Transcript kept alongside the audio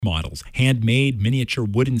models, handmade miniature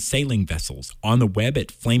wooden sailing vessels, on the web at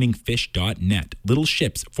flamingfish.net. Little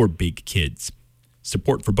ships for big kids.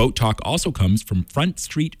 Support for Boat Talk also comes from Front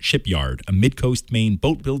Street Shipyard, a Mid-Coast Maine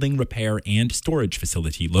boat building, repair, and storage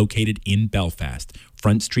facility located in Belfast.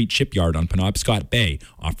 Front Street Shipyard on Penobscot Bay,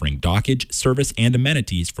 offering dockage, service, and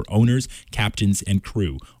amenities for owners, captains, and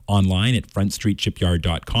crew. Online at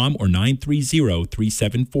frontstreetshipyard.com or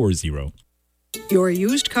 930-3740. Your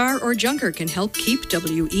used car or junker can help keep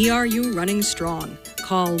WERU running strong.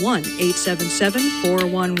 Call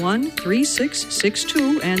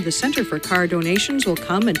 1-877-411-3662 and the Center for Car Donations will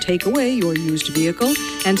come and take away your used vehicle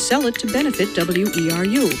and sell it to benefit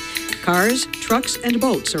WERU. Cars, trucks, and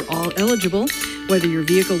boats are all eligible. Whether your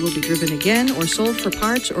vehicle will be driven again or sold for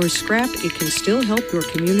parts or scrap, it can still help your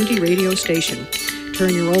community radio station.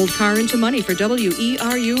 Turn your old car into money for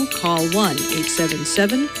WERU. Call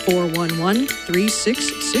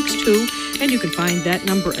 1-877-411-3662, and you can find that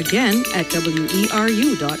number again at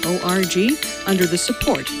weru.org under the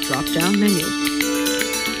Support drop-down menu.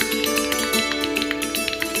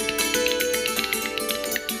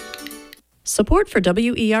 Support for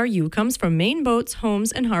WERU comes from Maine Boats,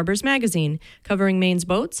 Homes, and Harbors magazine, covering Maine's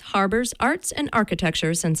boats, harbors, arts, and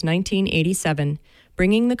architecture since 1987.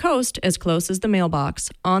 Bringing the coast as close as the mailbox.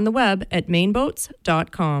 On the web at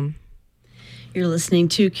mainboats.com. You're listening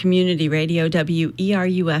to Community Radio,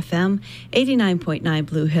 WERU-FM, 89.9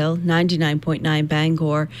 Blue Hill, 99.9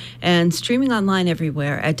 Bangor, and streaming online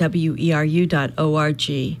everywhere at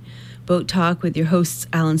weru.org. Boat Talk with your hosts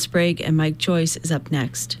Alan Sprague and Mike Joyce is up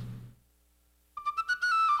next.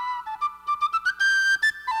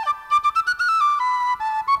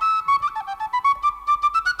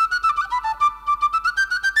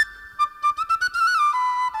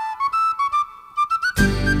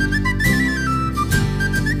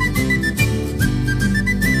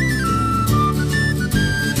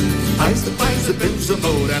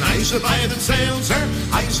 I survive and sail, sir.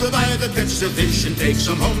 I survive the catch of fish and take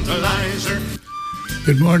some home to lie, sir.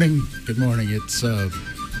 Good morning. Good morning. It's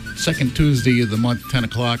second Tuesday of the month, 10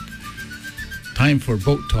 o'clock. Time for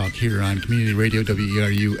Boat Talk here on Community Radio,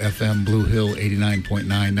 WERU FM, Blue Hill, 89.9,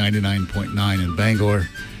 99.9 in Bangor,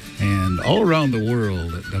 and all around the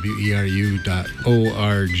world at weru.org.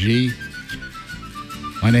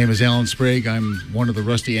 My name is Alan Sprague. I'm one of the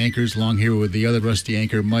Rusty Anchors, along here with the other Rusty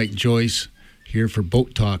Anchor, Mike Joyce, here for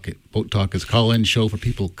Boat Talk. Boat Talk is a call-in show for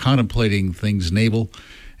people contemplating things naval.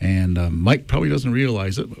 And Mike probably doesn't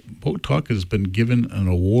realize it, but Boat Talk has been given an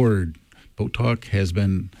award. Boat Talk has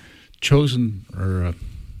been chosen or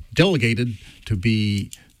delegated to be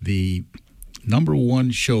the number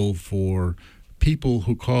one show for people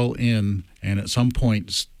who call in and at some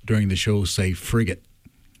point during the show say frigate.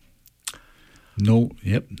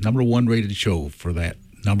 Number one rated show for that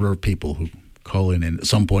number of people who call in and at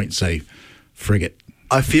some point say frigate.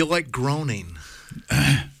 I feel like groaning.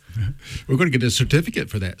 We're going to get a certificate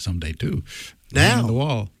for that someday, too. Now, on the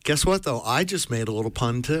wall. Guess what, though? I just made a little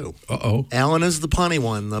pun, too. Uh-oh. Alan is the punny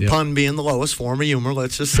one, the pun being the lowest form of humor.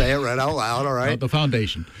 Let's just say it right out loud, all right? The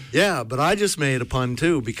foundation. Yeah, but I just made a pun,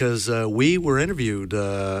 too, because we were interviewed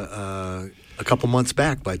a couple months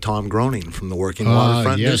back by Tom Groening from the Working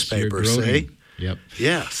Waterfront newspaper. See? Yep.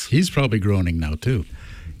 Yes. He's probably groaning now, too.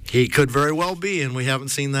 He could very well be, and we haven't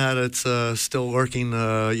seen that. It's still lurking,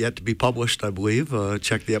 yet to be published, I believe.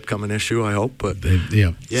 Check the upcoming issue, I hope. But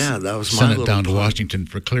yeah, that was my send little it down pun. to Washington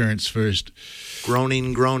for clearance first.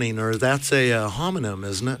 Groaning, or that's a homonym,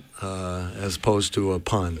 isn't it? As opposed to a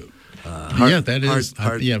pun. That is.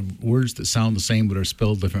 Words that sound the same but are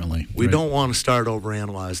spelled differently. We don't want to start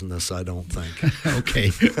overanalyzing this, I don't think.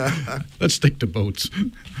 Okay. Let's stick to boats.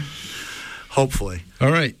 Hopefully.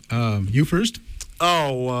 All right. You first?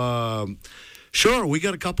 Sure. We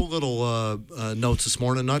got a couple little notes this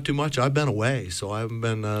morning. Not too much. I've been away, so I haven't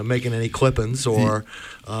been making any clippings or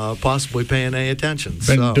possibly paying any attention.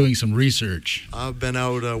 Been doing some research. I've been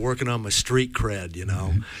out working on my street cred,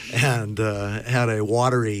 and had a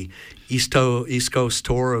watery East Coast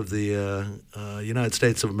tour of the United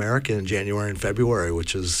States of America in January and February,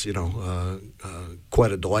 which is,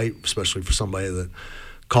 quite a delight, especially for somebody that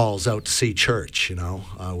calls out to see church.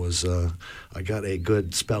 I got a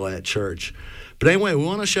good spell at church. But anyway, we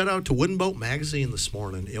want to shout out to Wooden Boat Magazine this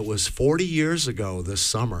morning. It was 40 years ago this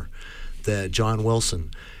summer that John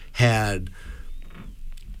Wilson had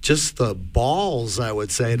just the balls, I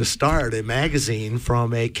would say, to start a magazine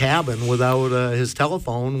from a cabin without his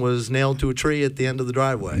telephone was nailed to a tree at the end of the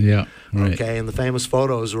driveway. Yeah, right. Okay, and the famous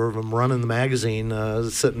photos were of him running the magazine,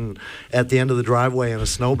 sitting at the end of the driveway in a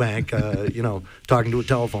snowbank, talking to a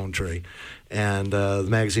telephone tree. And the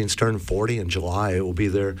magazine's turning 40 in July. It will be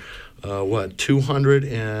their 200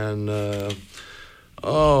 and what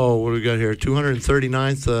do we got here?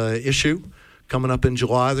 239th issue coming up in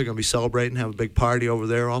July. They're going to be celebrating, have a big party over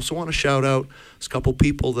there. Also want to shout out a couple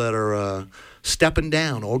people that are stepping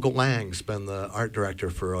down. Olga Lang's been the art director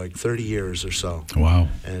for like 30 years or so. Wow.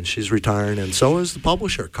 And she's retiring, and so is the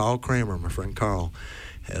publisher, Carl Kramer, my friend Carl,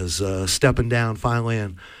 is stepping down finally.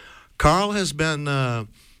 And Carl has been,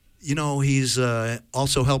 he's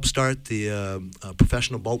also helped start the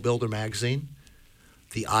Professional Boat Builder magazine,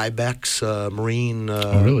 the IBEX Marine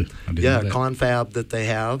really? I didn't know that. confab that they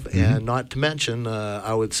have. And not to mention,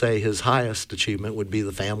 I would say his highest achievement would be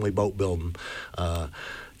the family boat building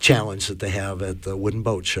challenge that they have at the wooden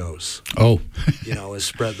boat shows. Oh. Has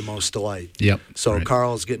spread the most delight. Yep. So right.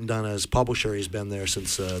 Carl's getting done as publisher. He's been there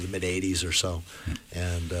since the mid-'80s or so.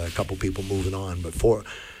 And a couple people moving on. But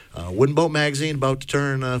Wooden Boat Magazine about to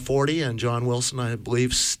turn 40, and John Wilson, I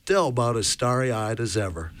believe, still about as starry-eyed as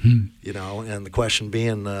ever. And the question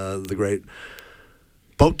being the great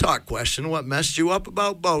boat talk question: what messed you up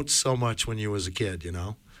about boats so much when you was a kid?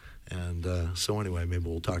 And so anyway, maybe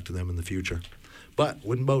we'll talk to them in the future. But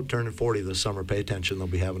Wooden Boat turning 40 this summer. Pay attention; they'll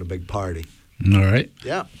be having a big party. All right.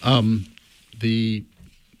 Yeah. The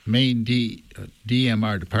Maine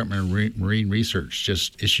DMR, Department of Marine Research,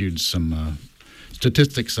 just issued some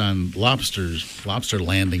statistics on lobster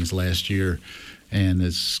landings last year, and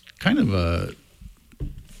it's kind of a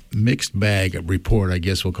mixed bag report, I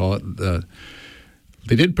guess we'll call it.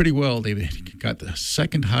 They did pretty well. They got the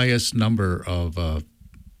second highest number of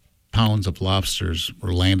pounds of lobsters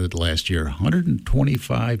were landed last year.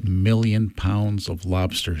 125 million pounds of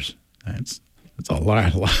lobsters. That's a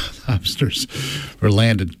lot of lobsters were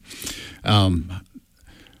landed. The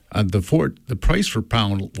price per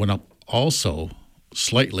pound went up also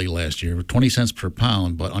slightly last year, 20 cents per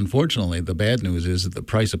pound, but unfortunately the bad news is that the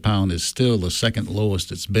price a pound is still the second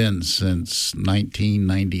lowest it's been since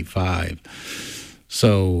 1995.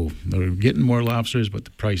 So they're getting more lobsters, but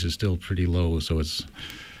the price is still pretty low, so it's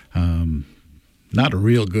not a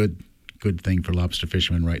real good thing for lobster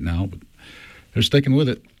fishermen right now, but they're sticking with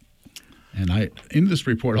it. And in this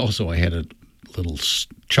report also I had a little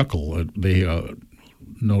chuckle. They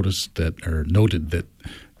noted that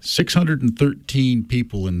 613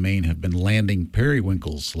 people in Maine have been landing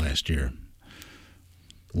periwinkles last year.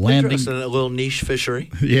 Interesting, a little niche fishery.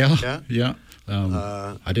 Yeah.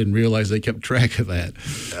 I didn't realize they kept track of that.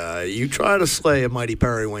 You try to slay a mighty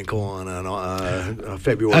periwinkle on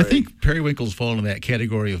February. I think periwinkles fall into that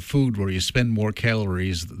category of food where you spend more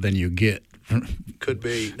calories than you get. Could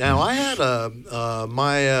be. Now, I had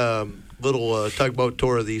my little tugboat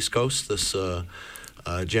tour of the East Coast this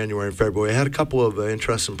January and February. I had a couple of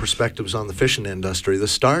interesting perspectives on the fishing industry.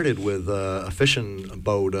 This started with a fishing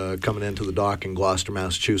boat coming into the dock in Gloucester,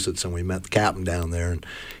 Massachusetts, and we met the captain down there, and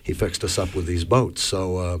he fixed us up with these boats.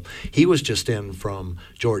 So he was just in from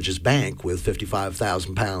George's Bank with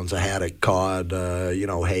 55,000 pounds of haddock, cod,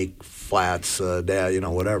 hake, flats,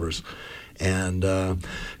 whatevers. And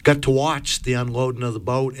got to watch the unloading of the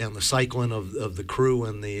boat and the cycling of the crew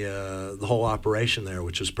and the whole operation there,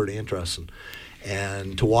 which was pretty interesting.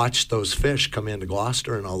 And to watch those fish come into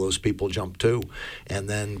Gloucester and all those people jump too. And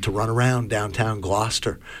then to run around downtown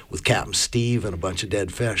Gloucester with Captain Steve and a bunch of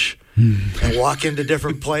dead fish. And walk into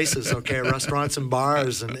different places, restaurants and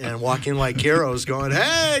bars, and walk in like heroes going,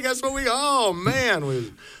 hey, guess what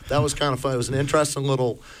that was kind of fun. It was an interesting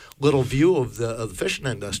little view of the fishing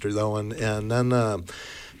industry, though. And then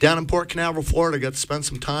down in Port Canaveral, Florida, got to spend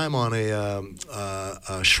some time on a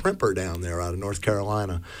shrimper down there out of North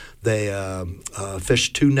Carolina. They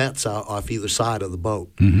fished 2 nets off either side of the boat.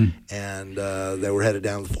 And they were headed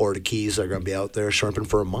down to the Florida Keys. They're going to be out there shrimping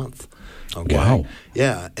for a month. Okay. Wow.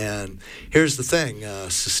 Yeah, and here's the thing.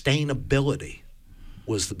 Sustainability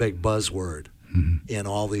was the big buzzword in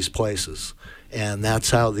all these places. And that's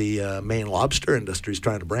how the Maine lobster industry is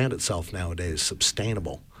trying to brand itself nowadays,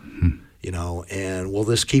 sustainable. And will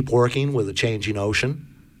this keep working with a changing ocean?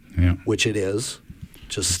 Yeah. Which it is.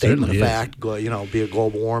 Just statement of fact, be a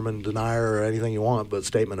global warming denier or anything you want, but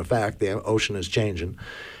statement of fact, the ocean is changing.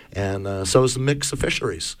 And so is the mix of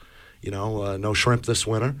fisheries. No shrimp this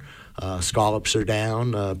winter. Scallops are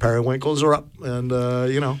down. Periwinkles are up. And,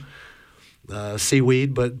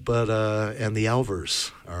 seaweed, but and the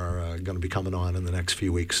elvers are going to be coming on in the next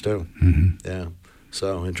few weeks, too. Yeah.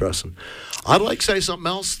 So interesting. I'd like to say something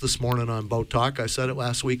else this morning on Boat Talk. I said it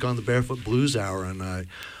last week on the Barefoot Blues Hour, and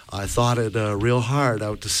I thought it real hard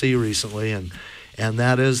out to sea recently, and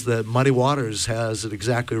that is that Muddy Waters has it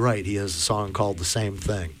exactly right. He has a song called The Same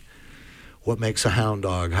Thing. What makes a hound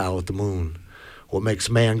dog howl at the moon? What makes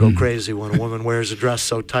a man go crazy when a woman wears a dress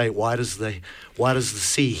so tight? Why does the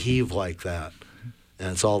sea heave like that?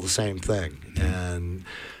 And it's all the same thing. And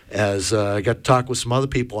as I got to talk with some other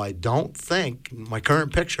people, I don't think, my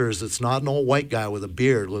current picture is it's not an old white guy with a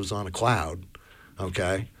beard lives on a cloud,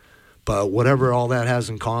 okay? But whatever all that has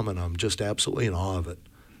in common, I'm just absolutely in awe of it.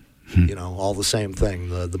 You know, all the same thing,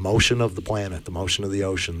 the motion of the planet, the motion of the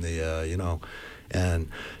ocean, you know, and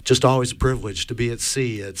just always a privilege to be at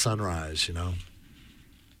sea at sunrise, you know.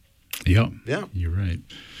 Yeah, you're right.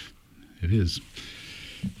 It is.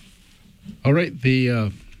 All right,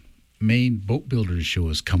 the Maine Boat Builders Show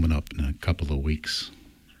is coming up in a couple of weeks.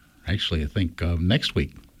 Actually, I think next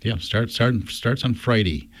week. Yeah, starts on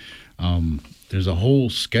Friday. There's a whole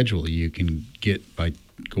schedule you can get by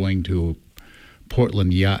going to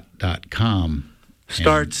portlandyacht.com.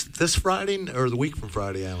 Starts this Friday or the week from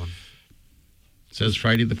Friday, Alan? It says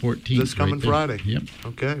Friday the 14th. This coming Friday. Yep.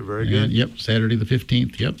 Okay, very good. Yep, Saturday the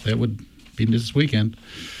 15th. Yep, that would be this weekend.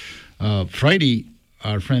 Friday,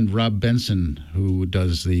 our friend Rob Benson, who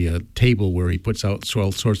does the table where he puts out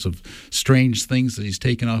all sorts of strange things that he's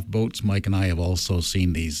taken off boats. Mike and I have also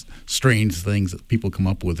seen these strange things that people come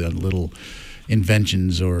up with, little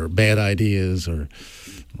inventions or bad ideas or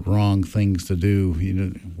wrong things to do. You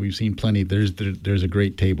know, we've seen plenty. There's a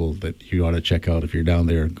great table that you ought to check out if you're down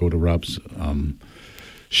there. Go to Rob's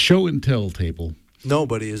show and tell table.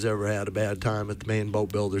 Nobody has ever had a bad time at the Maine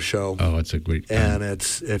Boat Builder Show. Oh, it's a great time. And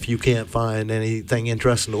it's, if you can't find anything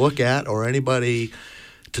interesting to look at or anybody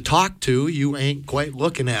to talk to, you ain't quite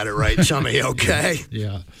looking at it right, chummy, okay?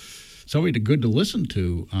 Yeah. Somebody good to listen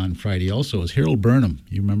to on Friday also is Harold Burnham.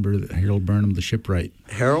 You remember Harold Burnham, the shipwright?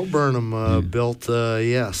 Harold Burnham built,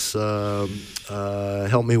 helped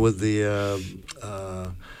me with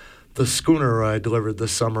the schooner I delivered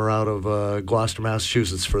this summer out of Gloucester,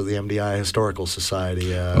 Massachusetts for the MDI Historical Society.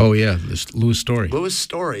 This Lewis Story. Lewis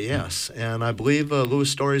Story, yes. And I believe Lewis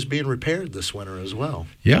Story is being repaired this winter as well.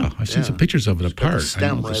 Yeah, I've seen some pictures of it apart. I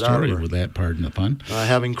know the story with that part in the fun.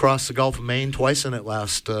 Having crossed the Gulf of Maine twice in it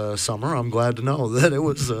last summer, I'm glad to know that it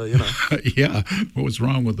was, Yeah, what was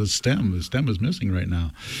wrong with the stem? The stem is missing right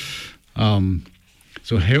now.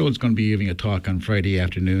 So Harold's going to be giving a talk on Friday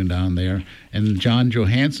afternoon down there, and John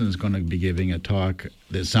Johansson is going to be giving a talk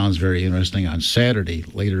that sounds very interesting on Saturday.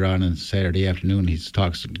 Later on Saturday afternoon, his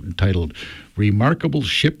talk's entitled "Remarkable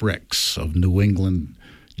Shipwrecks of New England,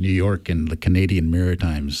 New York, and the Canadian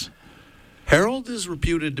Maritimes." Harold is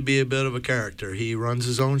reputed to be a bit of a character. He runs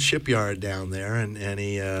his own shipyard down there, and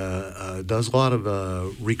he does a lot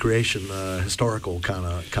of recreation, historical kind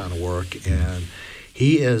of work, and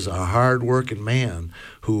he is a hard-working man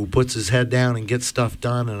who puts his head down and gets stuff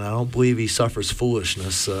done, and I don't believe he suffers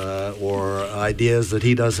foolishness or ideas that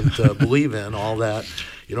he doesn't believe in, all that.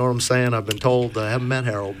 You know what I'm saying? I've been told, I haven't met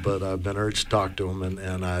Harold, but I've been urged to talk to him,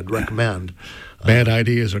 and I'd recommend. Bad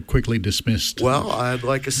ideas are quickly dismissed. Well, I'd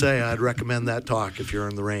like to say I'd recommend that talk if you're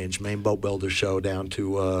in the range. Maine Boat Builder Show down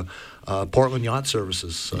to Portland Yacht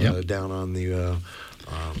Services down on the...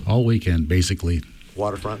 all weekend, basically.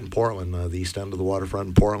 Waterfront in Portland, the east end of the waterfront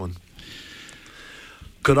in Portland.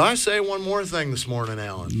 Could I say one more thing this morning,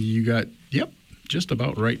 Alan? You got, just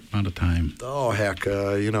about right amount of time. Oh, heck,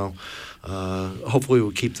 hopefully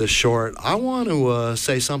we'll keep this short. I want to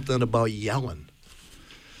say something about yelling.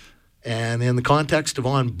 And in the context of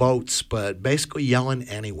on boats, but basically yelling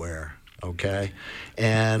anywhere, okay?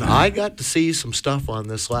 And I got to see some stuff on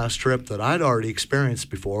this last trip that I'd already experienced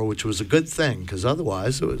before, which was a good thing, because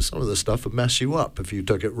otherwise some of the stuff would mess you up if you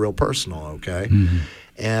took it real personal, okay? Mm-hmm.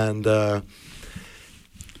 And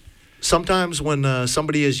sometimes when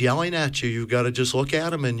somebody is yelling at you, you've got to just look at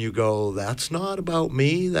them and you go, that's not about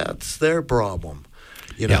me, that's their problem,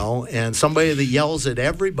 you know? And somebody that yells at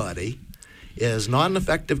everybody is not an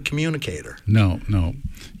effective communicator. No.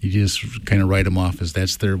 You just kind of write them off as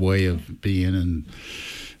that's their way of being,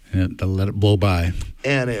 and they'll let it blow by.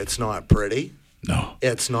 And it's not pretty. No.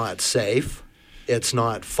 It's not safe. It's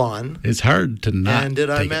not fun. It's hard to not and did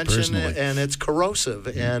take I mention it? And it's corrosive,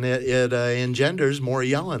 and it engenders more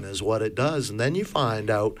yelling is what it does. And then you find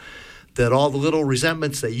out that all the little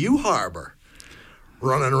resentments that you harbor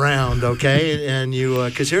running around, okay, and you,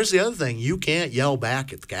 because here's the other thing, you can't yell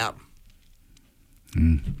back at the captain.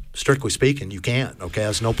 Strictly speaking, you can't, okay?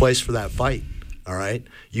 There's no place for that fight, all right?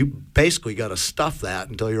 You basically got to stuff that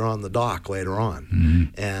until you're on the dock later on.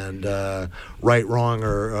 Mm-hmm. And right, wrong,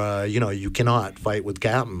 or, you cannot fight with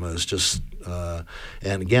captain. It's just,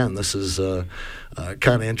 and again, this is kind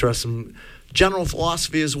of interesting general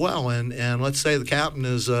philosophy as well. And let's say the captain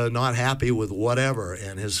is not happy with whatever,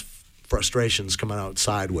 and his frustrations coming out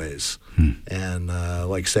sideways, and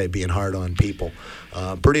like I say, being hard on people,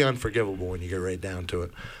 pretty unforgivable when you get right down to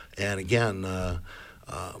it. And again,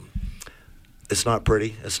 it's not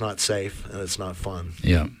pretty, it's not safe, and it's not fun.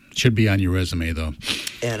 Yeah, should be on your resume though.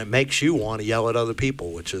 And it makes you want to yell at other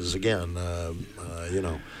people, which is again, the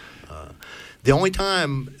only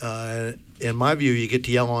time, in my view, you get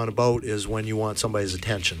to yell on a boat is when you want somebody's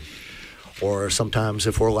attention. Or sometimes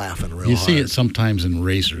if we're laughing real hard. You see it sometimes in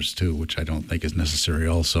racers, too, which I don't think is necessary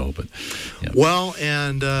also. But yeah. Well,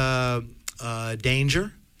 and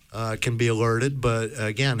danger can be alerted, but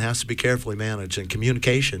again, has to be carefully managed. And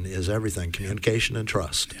communication is everything, communication and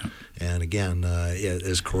trust. Yeah. And again, it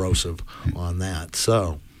is corrosive on that.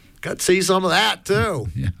 So, got to see some of that, too.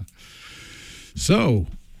 Yeah. So,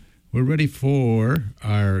 we're ready for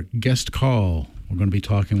our guest call. We're going to be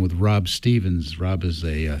talking with Rob Stevens. Rob is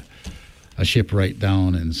a shipwright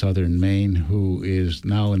down in southern Maine who is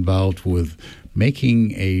now involved with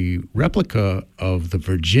making a replica of the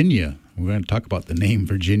Virginia. We're going to talk about the name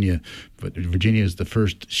Virginia, but Virginia is the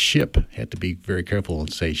first ship. Had to be very careful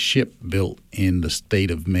and say ship built in the state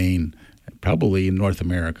of Maine, probably in North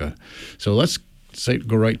America. So let's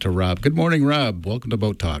go right to Rob. Good morning, Rob. Welcome to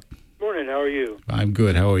Boat Talk. Morning. How are you? I'm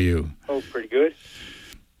good. How are you? Oh, pretty good.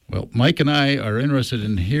 Well, Mike and I are interested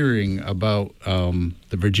in hearing about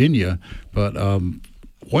the Virginia, but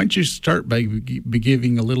why don't you start by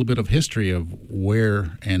giving a little bit of history of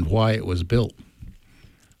where and why it was built?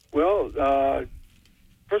 Well,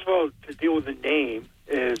 first of all, to deal with the name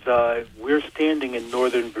is we're standing in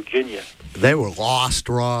Northern Virginia. They were lost,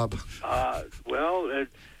 Rob. Not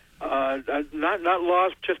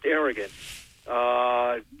lost, just arrogant.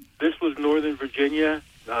 This was Northern Virginia.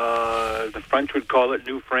 The French would call it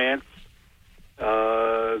New France.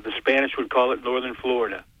 The Spanish would call it Northern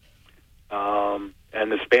Florida. And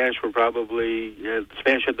the Spanish were probably the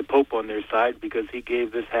Spanish had the Pope on their side because he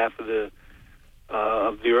gave this half of the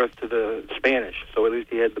earth to the Spanish. So at least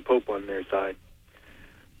he had the Pope on their side.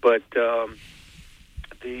 But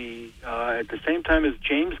at the same time as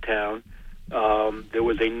Jamestown, there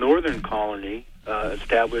was a northern colony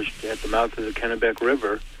established at the mouth of the Kennebec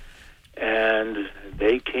River. And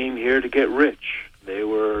they came here to get rich. They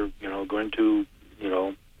were, going to,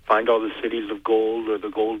 find all the cities of gold or the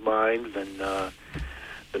gold mines and the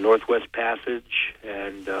Northwest Passage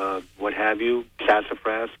and what have you,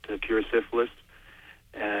 sassafras to cure syphilis.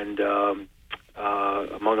 And among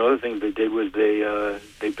other things they did was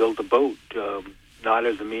they built a boat, not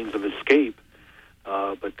as a means of escape,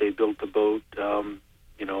 but they built the boat,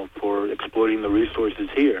 for exploiting the resources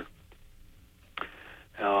here.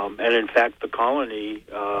 And in fact, the colony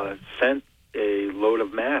sent a load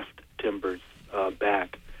of mast timbers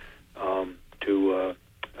back to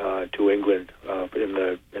England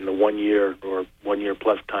in the 1 year or 1 year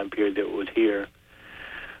plus time period that it was here.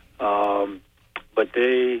 But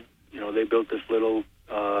they built this little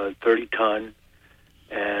 30-ton,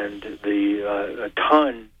 and a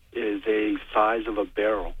ton is a size of a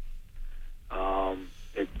barrel.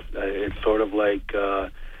 It's sort of like.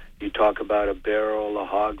 You talk about a barrel, a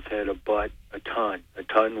hogshead, a butt, a ton. A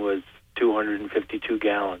ton was 252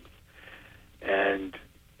 gallons, and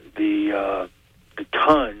the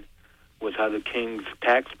ton was how the king's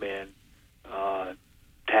taxman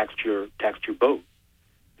taxed your boat.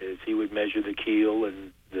 Is he would measure the keel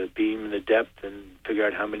and the beam and the depth and figure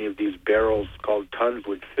out how many of these barrels called tons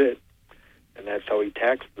would fit, and that's how he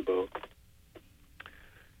taxed the boat.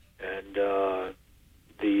 And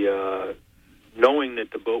knowing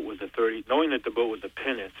that the boat was a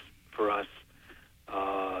pinnace for us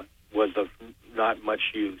was of not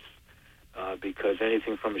much use because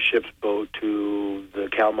anything from a ship's boat to the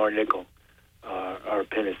Kalmar nickel are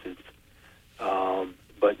pinnaces.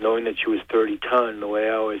 But knowing that she was 30 ton, the way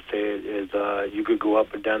I always say it is you could go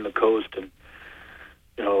up and down the coast and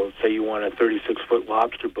say you want a 36-foot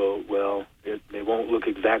lobster boat. Well, they won't look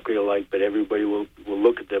exactly alike, but everybody will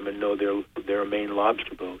look at them and know they're a Maine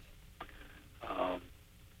lobster boat.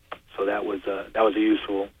 So that was a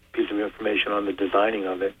useful piece of information on the designing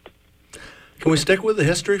of it. Can we stick with the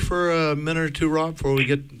history for a minute or two, Rob, before we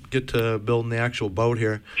get to building the actual boat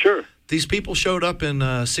here? Sure. These people showed up in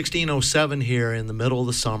 1607 here in the middle of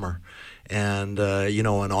the summer, and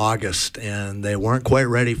in August, and they weren't quite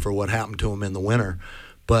ready for what happened to them in the winter.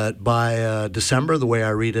 But by December, the way I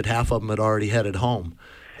read it, half of them had already headed home.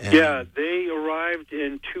 And yeah, they arrived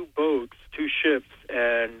in two ships,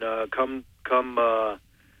 and come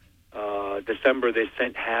December, they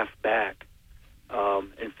sent half back.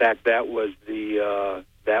 In fact, that was the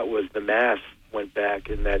mast went back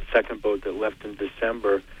in that second boat that left in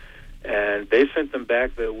December, and they sent them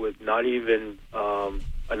back there with not even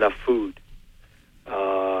enough food.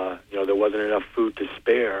 There wasn't enough food to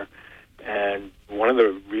spare, and one of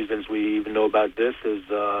the reasons we even know about this is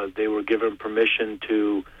they were given permission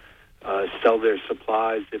to sell their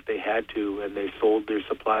supplies if they had to, and they sold their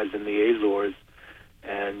supplies in the Azores,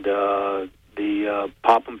 and the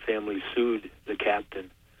Popham family sued the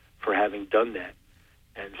captain for having done that.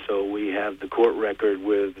 And so we have the court record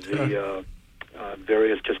with the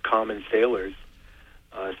various just common sailors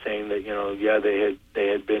saying that they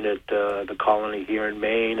had been at the colony here in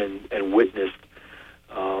Maine and witnessed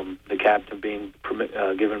the captain being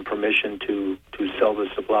given permission to sell the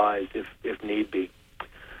supplies if need be.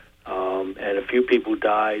 And a few people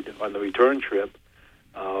died on the return trip.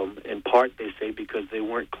 In part, they say because they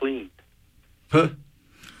weren't cleaned. Huh.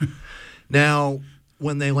 Now,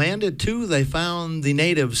 when they landed, too, they found the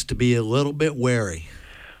natives to be a little bit wary.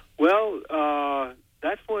 Well,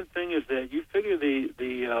 that's one thing is that you figure the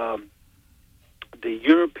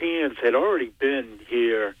Europeans had already been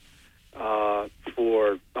here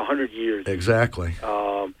for 100 years. Exactly.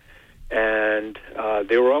 And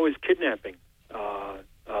they were always kidnapping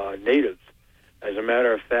natives. As a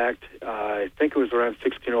matter of fact, I think it was around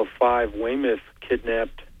 1605, Weymouth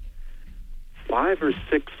kidnapped 5 or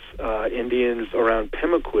 6 Indians around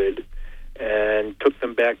Pemaquid and took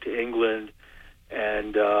them back to England.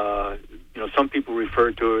 And, some people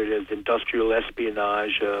refer to it as industrial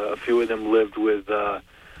espionage. A few of them lived with John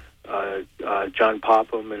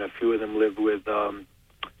Popham, and a few of them lived with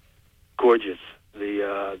Gorges,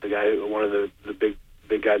 the guy, one of the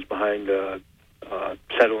big guys behind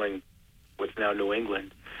settling what's now New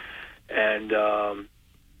England. And 2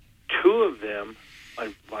 of them,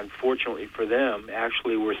 unfortunately for them,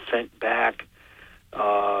 actually were sent back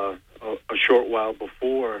a short while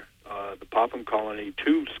before the Popham colony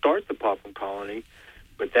to start the Popham colony,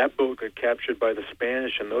 but that boat got captured by the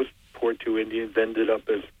Spanish, and those poor 2 Indians ended up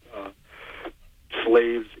as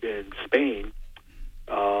slaves in Spain.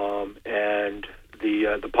 And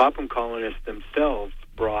the Popham colonists themselves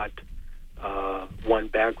brought one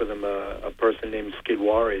back with them, a person named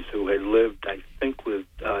Skidwaris, who had lived, I think, with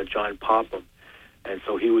John Popham, and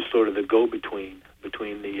so he was sort of the go-between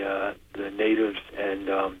between the natives and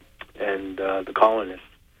the colonists.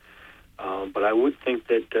 But I would think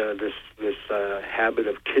that this habit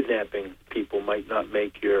of kidnapping people might not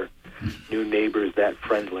make your new neighbors that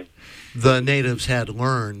friendly. The natives had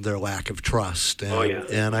learned their lack of trust. And,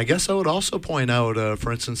 and I guess I would also point out,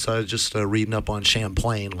 for instance, I was just reading up on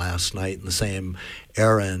Champlain last night in the same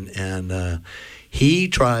era, and he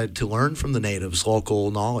tried to learn from the natives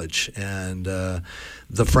local knowledge. And the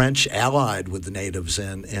French allied with the natives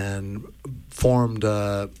and formed...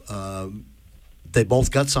 they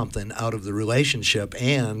both got something out of the relationship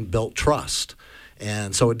and built trust.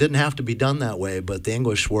 And so it didn't have to be done that way, but the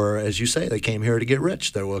English were, as you say, they came here to get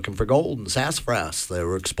rich. They were looking for gold and sassafras. They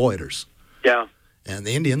were exploiters. Yeah. And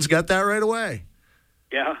the Indians got that right away.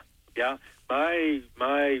 Yeah.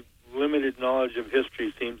 My limited knowledge of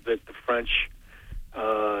history seems that the French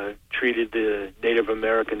treated the Native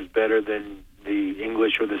Americans better than the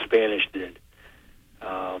English or the Spanish did.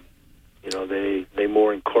 They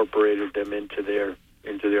more incorporated them into their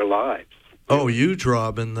lives. Oh, huge,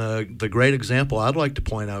 Rob, and the great example I'd like to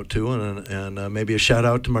point out, too, and maybe a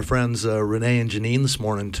shout-out to my friends Renee and Janine this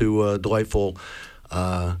morning, 2 delightful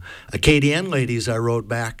Acadian ladies I rode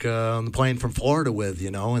back on the plane from Florida with,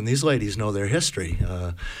 and these ladies know their history.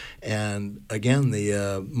 And, again,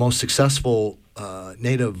 the most successful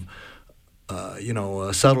native,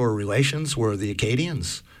 settler relations were the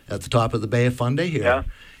Acadians at the top of the Bay of Fundy here. Yeah.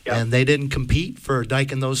 Yep. And they didn't compete for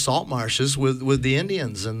diking those salt marshes with the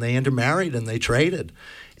Indians, and they intermarried and they traded.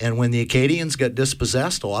 And when the Acadians got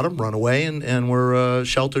dispossessed, a lot of them run away and were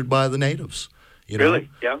sheltered by the natives. Really?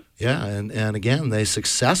 Yeah. Yeah, and again, they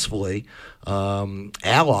successfully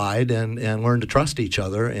allied and learned to trust each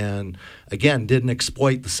other, and again, didn't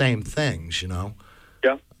exploit the same things. Yeah.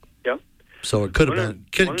 So it could have been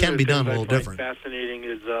can be done a little different. Fascinating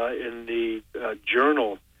is in the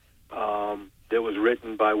journal. That was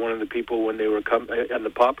written by one of the people when they were in the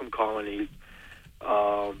Popham colonies,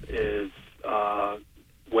 is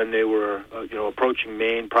when they were approaching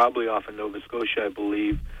Maine, probably off of Nova Scotia, I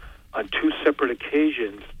believe. On 2 separate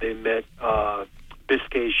occasions, they met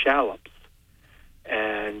Biscay shallops,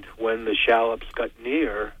 and when the shallops got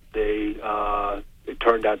near, it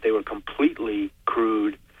turned out they were completely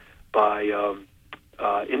crewed by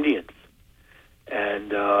Indians.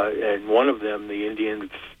 And one of them, the Indians,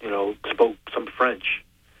 spoke some French.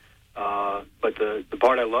 But the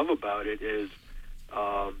part I love about it is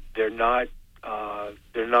they're not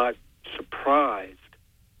surprised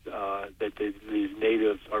that these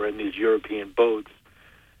natives are in these European boats,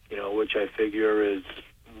 which I figure is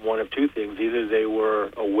one of two things. Either they were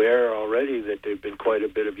aware already that there'd been quite a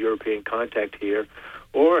bit of European contact here,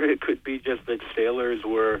 or it could be just that sailors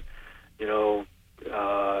were,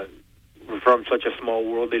 from such a small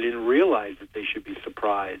world, they didn't realize that they should be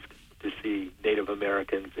surprised to see Native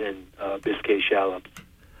Americans in Biscay shallops.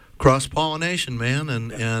 Cross-pollination, man,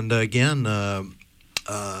 and again,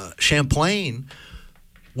 Champlain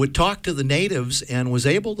would talk to the natives and was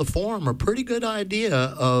able to form a pretty good idea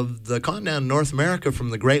of the continent of North America from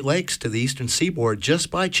the Great Lakes to the eastern seaboard just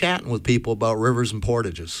by chatting with people about rivers and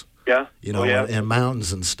portages. Yeah. And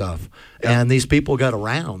mountains and stuff. Yeah. And these people got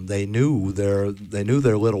around. They knew their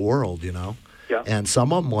little world, Yeah. And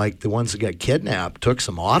some of them, like the ones that got kidnapped, took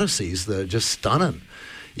some odysseys that are just stunning,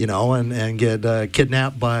 and get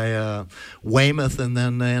kidnapped by Weymouth and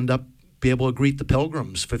then end up be able to greet the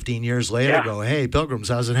Pilgrims 15 years later. Yeah. Go, hey, Pilgrims,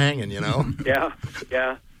 how's it hanging? Yeah.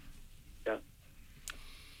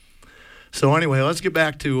 So anyway, let's get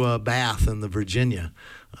back to Bath and the Virginia.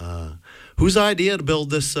 Whose idea to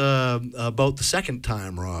build this boat the second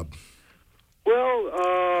time, Rob? Well,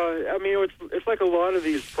 it's like a lot of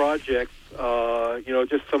these projects.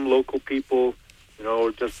 Just some local people,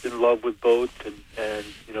 just in love with boats, and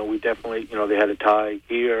we definitely, they had a tie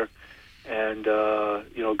here. And,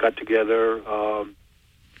 got together,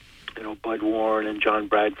 Bud Warren and John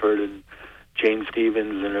Bradford and Jane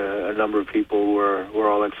Stevens and a number of people were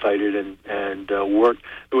all excited and worked.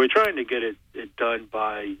 We were trying to get it done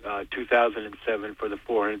by 2007 for the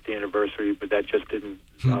 400th anniversary, but that just didn't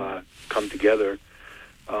come together.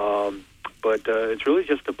 But it's really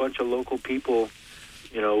just a bunch of local people,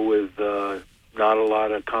 with not a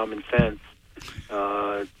lot of common sense,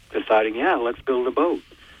 deciding, let's build a boat.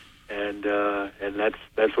 And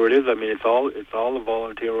that's where it is. I mean, it's all a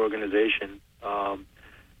volunteer organization,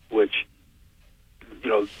 which,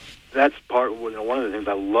 that's part. One of the things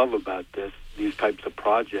I love about these types of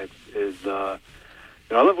projects is, I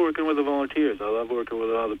love working with the volunteers. I love working with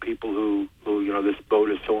all the people who this boat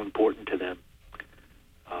is so important to them.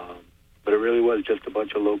 But it really was just a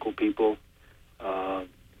bunch of local people. I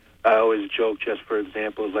always joke, just for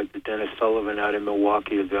example, is like the Dennis Sullivan out in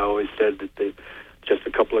Milwaukee. As I always said that just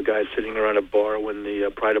a couple of guys sitting around a bar when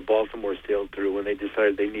the Pride of Baltimore sailed through when they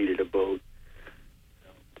decided they needed a boat.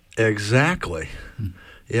 Exactly.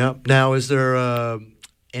 Yeah. Now, is there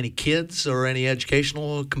any kids or any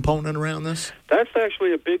educational component around this? That's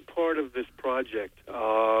actually a big part of this project.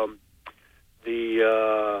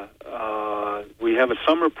 We have a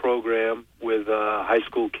summer program with high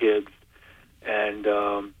school kids and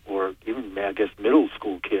or even, I guess, middle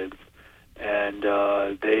school kids, and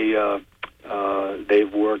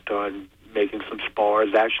they've worked on making some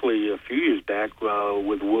spars. Actually, a few years back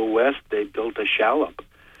with Will West, they built a shallop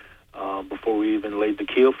before we even laid the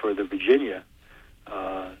keel for the Virginia.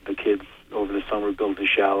 The kids over the summer built a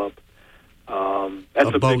shallop.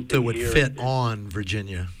 That's a boat that would fit on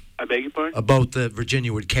Virginia. I beg your pardon? A boat that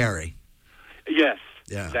Virginia would carry. Yes.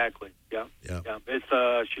 Yeah. Exactly. Yeah.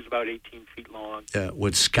 It's she's about 18 feet long. Yeah,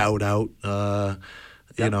 would scout out,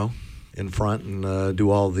 in front and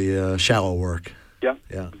do all the shallow work. Yeah.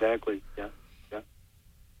 Exactly. Yeah.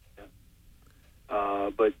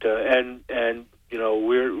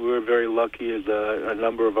 We're very lucky as a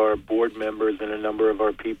number of our board members and a number of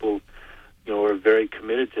our people, are very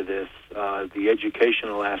committed to this. The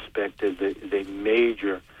educational aspect is a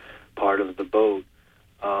major part of the boat.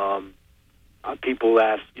 People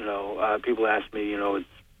ask me, is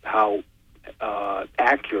how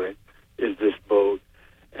accurate is this boat?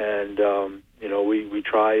 And we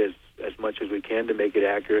try as much as we can to make it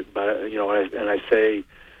accurate. But and I say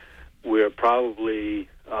we're probably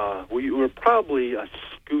a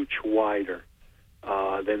scooch wider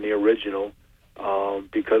than the original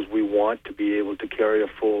because we want to be able to carry a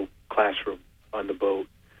full classroom on the boat.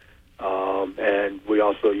 And we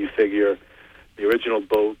also, you figure, the original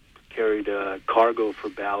boat carried cargo for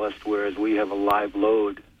ballast, whereas we have a live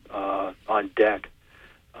load on deck.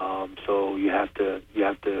 So you have to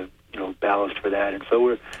ballast for that, and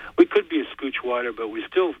so we could be a scooch wider, but we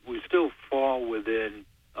still fall within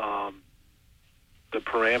the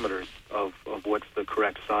parameters of what's the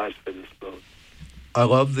correct size for this boat. I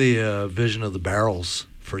love the vision of the barrels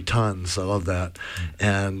for tons. I love that,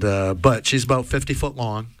 and but she's about 50 foot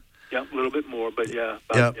long. Yeah, a little bit more, but yeah,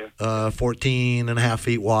 about there. 14 and a half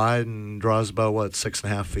feet wide and draws about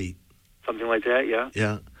 6.5 feet. Something like that. Yeah.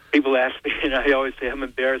 Yeah. People ask me, and I always say I'm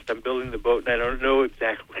embarrassed. I'm building the boat, and I don't know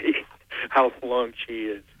exactly how long she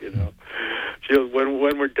is. When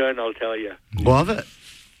we're done, I'll tell you. Love it.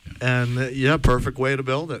 And perfect way to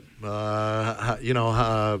build it. 3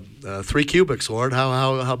 cubics, Lord.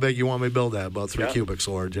 How big you want me to build that? About 3 cubics,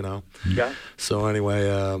 Lord. Yeah. So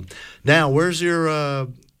anyway, now where's you're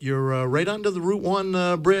right under the Route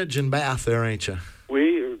 1 bridge in Bath, there, ain't you?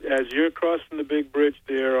 As you're crossing the big bridge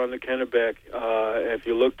there on the Kennebec, if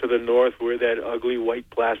you look to the north, we're that ugly white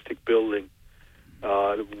plastic building,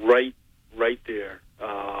 right there.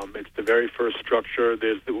 It's the very first structure.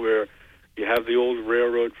 Where you have the old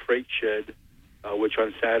railroad freight shed, which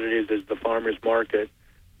on Saturdays is the farmers market,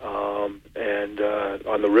 and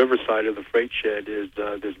on the riverside of the freight shed is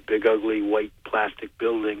this big ugly white plastic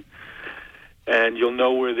building. And you'll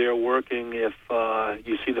know where they're working if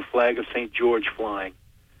you see the flag of St. George flying.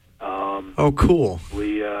 Oh, cool.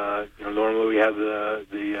 We, normally we have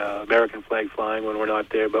the American flag flying when we're not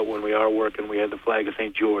there, but when we are working, we have the flag of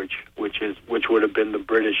St. George, which would have been the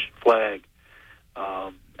British flag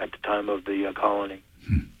at the time of the colony.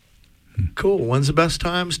 Cool. When's the best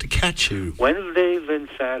times to catch you? Wednesdays and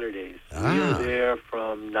Saturdays. We are there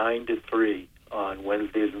from 9 to 3 on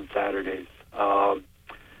Wednesdays and Saturdays.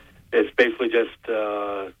 It's basically just,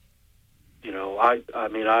 I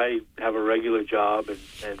have a regular job,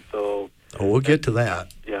 and so. Oh, we'll get to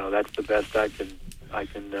that. That's the best I can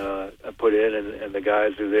put in, and the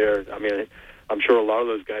guys are there. I mean, I'm sure a lot of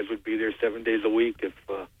those guys would be there 7 days a week if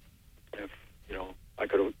I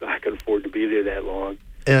could afford to be there that long.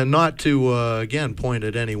 And not to again point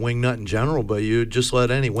at any wingnut in general, but you just let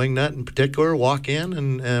any wingnut in particular walk in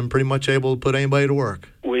and pretty much able to put anybody to work.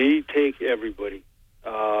 We take everybody.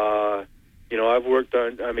 I've worked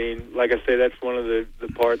on. I mean, like I say, that's one of the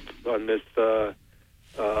parts on this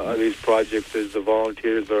these projects is the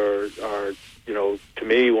volunteers are to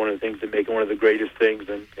me one of the things that make it one of the greatest things,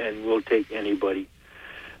 and we'll take anybody.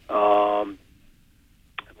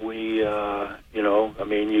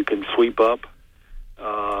 You can sweep up.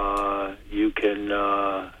 You can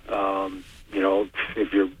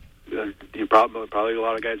if you're probably a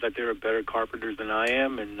lot of guys out there are better carpenters than I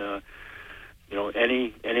am, and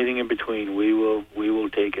anything in between, we will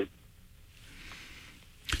take it.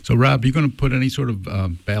 So, Rob, are you going to put any sort of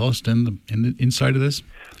ballast in the inside of this?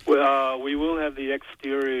 Well, we will have the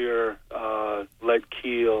exterior lead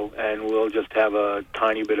keel, and we'll just have a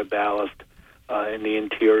tiny bit of ballast in the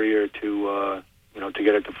interior to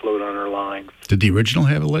get it to float on our lines. Did the original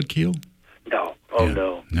have a lead keel? No.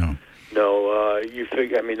 No. You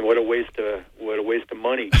figure? I mean, what a waste of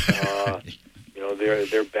money.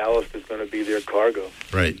 Their ballast is going to be their cargo.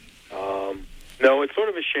 Right. No, it's sort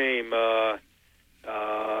of a shame.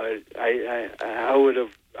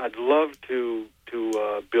 I'd love to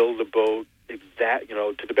build a boat to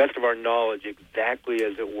the best of our knowledge, exactly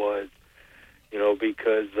as it was.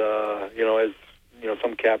 Because as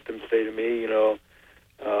some captains say to me,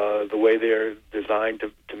 the way they're designed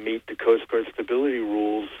to meet the Coast Guard stability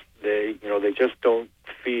rules, they just don't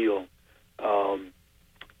feel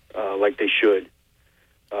like they should.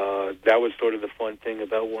 That was sort of the fun thing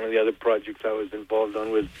about one of the other projects I was involved on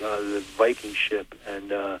with the Viking ship,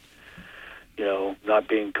 and not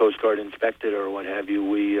being Coast Guard inspected or what have you,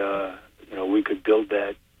 we could build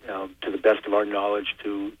that to the best of our knowledge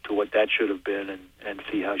to what that should have been, and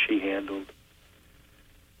see how she handled.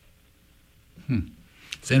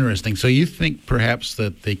 It's interesting. So you think perhaps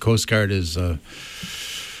that the Coast Guard is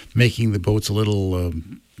making the boats a little,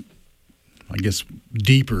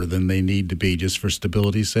 deeper than they need to be just for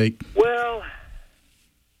stability's sake? Well,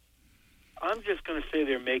 I'm just going to say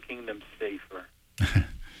they're making them safer.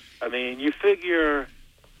 I mean, you figure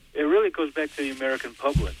it really goes back to the American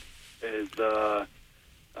public.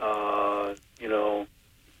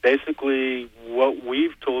 Basically what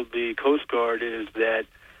we've told the Coast Guard is that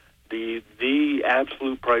the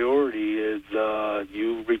absolute priority is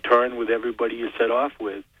you return with everybody you set off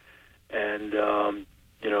with, and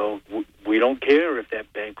we don't care if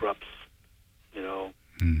that bankrupts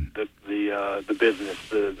the business,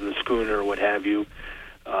 the schooner, what have you.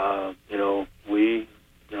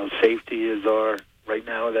 Safety is right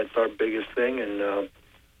now. That's our biggest thing, and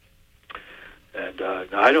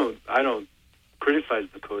I don't criticize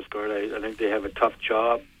the Coast Guard. I think they have a tough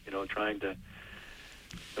job, trying to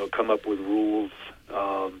come up with rules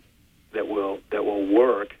that will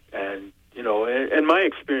work. And and my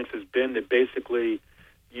experience has been that basically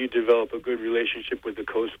you develop a good relationship with the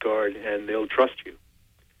Coast Guard, and they'll trust you,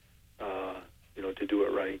 to do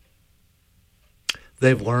it right.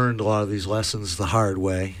 They've learned a lot of these lessons the hard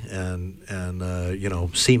way, and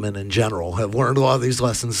seamen in general have learned a lot of these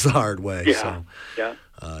lessons the hard way. Yeah.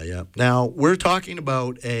 So, yeah. Now we're talking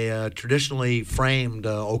about a traditionally framed,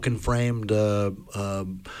 oaken framed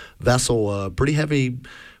vessel, pretty heavy.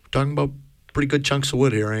 We're talking about pretty good chunks of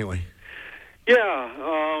wood here, ain't we?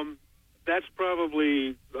 Yeah, that's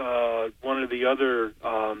probably one of the other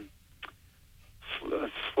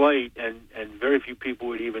slight, and very few people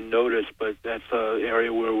would even notice, but that's an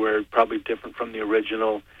area where we're probably different from the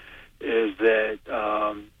original, is that,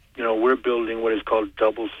 we're building what is called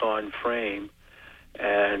double sawn frame,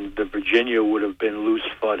 and the Virginia would have been loose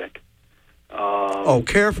futtock.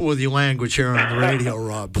 Careful with your language here on the radio,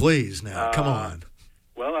 Rob. Please, now, come on.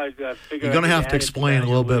 Well, I figured you're going to have to explain a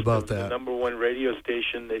little bit about that. The number one radio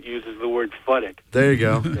station that uses the word futtock. There you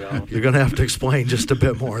go. You're going to have to explain just a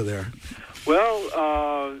bit more there.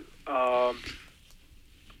 Well,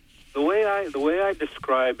 the way I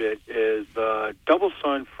describe it is double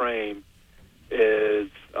sawn frame is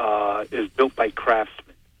built by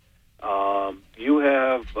craftsmen. You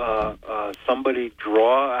have somebody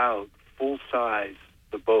draw out full size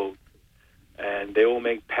the boat, and they will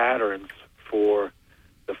make patterns for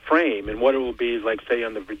the frame. And what it will be is, like, say,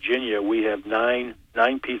 on the Virginia, we have nine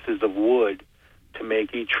pieces of wood to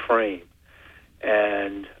make each frame.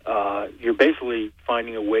 And you're basically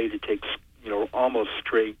finding a way to take, almost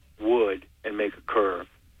straight wood and make a curve.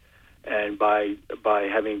 And by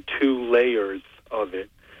having two layers of it,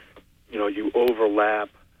 you overlap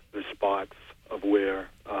the spots of where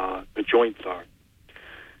the joints are.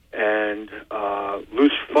 And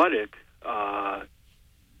loose futtock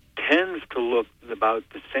tends to look about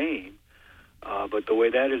the same, but the way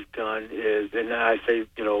that is done is, and I say,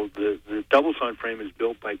 the double sawn frame is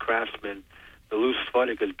built by craftsmen. The loose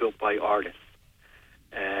futtock is built by artists.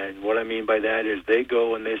 And what I mean by that is they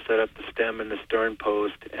go and they set up the stem and the stern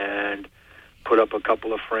post and put up a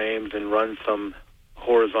couple of frames and run some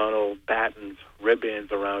horizontal battens,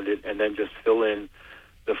 ribbands around it, and then just fill in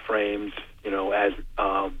the frames,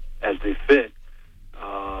 as they fit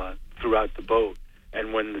throughout the boat.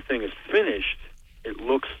 And when the thing is finished,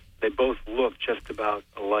 they both look just about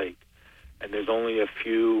alike. And there's only a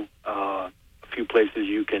few places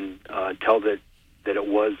you can tell that it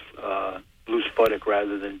was loose futtock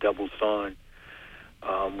rather than double sawn.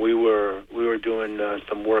 We were doing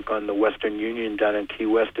some work on the Western Union down in Key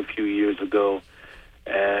West a few years ago,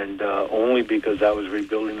 and only because I was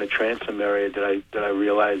rebuilding the transom area that I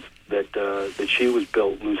realized that she was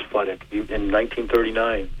built loose futtock. In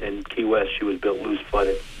 1939 in Key West, she was built loose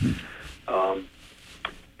futtock.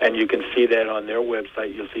 And you can see that on their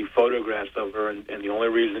website. You'll see photographs of her, and the only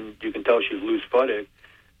reason you can tell she's loose futtock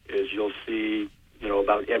is you'll see,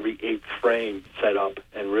 about every eighth frame set up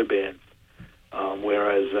and ribbands.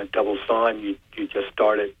 Whereas double sawn, you just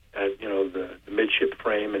start it at the midship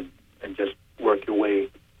frame and just work your way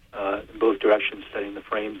in both directions, setting the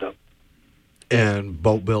frames up. And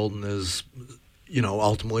boat building is,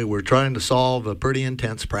 ultimately we're trying to solve a pretty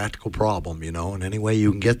intense practical problem, and any way you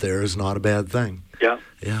can get there is not a bad thing.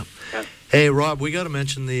 Yeah. Hey, Rob, we got to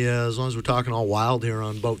mention as long as we're talking all wild here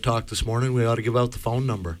on Boat Talk this morning, we ought to give out the phone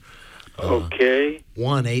number. Okay.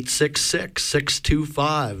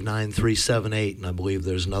 1-866-625-9378. And I believe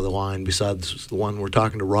there's another line besides the one we're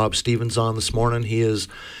talking to Rob Stevens on this morning. He is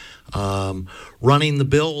running the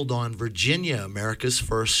build on Virginia, America's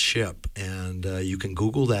first ship. And you can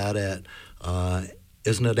Google that at,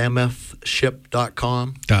 isn't it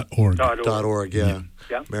mfship.com? .org, yeah.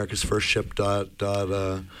 America's first ship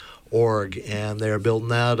 .org, and they're building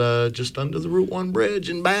that just under the Route 1 bridge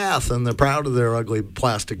in Bath, and they're proud of their ugly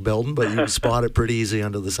plastic building, but you can spot it pretty easy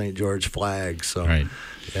under the St. George flag. So, right.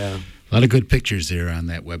 Yeah. A lot of good pictures there on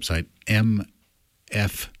that website, mfship.org.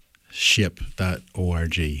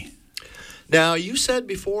 Now, you said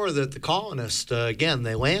before that the colonists, again,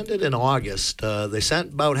 they landed in August. They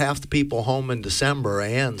sent about half the people home in December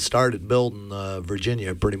and started building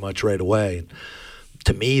Virginia pretty much right away.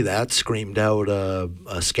 To me, that screamed out a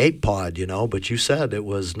escape pod, but you said it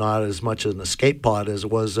was not as much an escape pod as it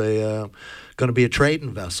was going to be a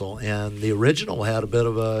trading vessel. And the original had a bit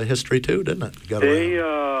of a history, too, didn't it?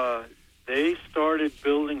 They started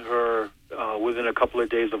building her within a couple of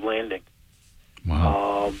days of landing.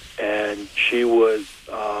 Wow. And she was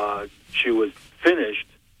finished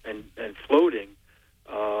and floating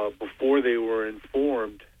before they were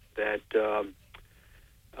informed that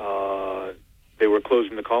they were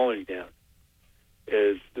closing the colony down.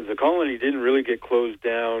 The colony didn't really get closed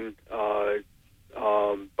down by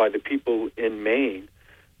the people in Maine.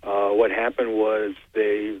 What happened was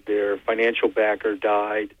their financial backer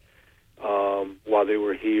died while they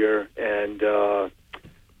were here, and the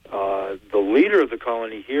leader of the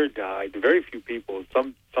colony here died. Very few people.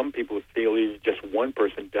 Some people feel even just one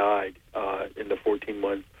person died in the 14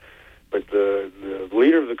 months. But the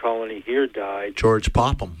leader of the colony here died. George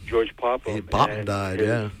Popham. George Popham. Popham died,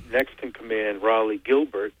 yeah. Next in command, Raleigh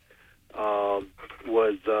Gilbert,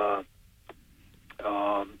 was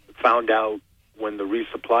found out when the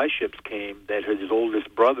resupply ships came that his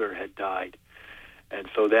oldest brother had died. And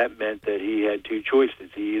so that meant that he had two choices.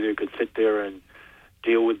 He either could sit there and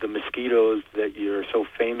deal with the mosquitoes that you're so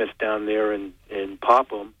famous down there in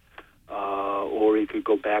Popham, or he could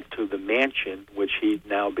go back to the mansion, which he,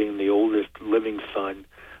 now being the oldest living son,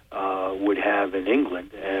 would have in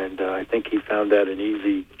England. And I think he found that an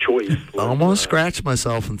easy choice. Almost scratch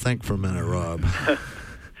myself and think for a minute, Rob.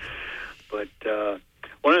 But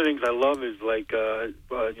one of the things I love is, like,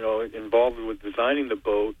 involved with designing the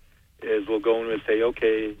boat, is we'll go in and say,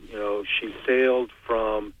 okay, she sailed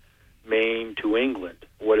from Maine to England.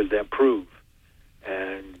 What does that prove?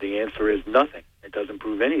 And the answer is nothing. It doesn't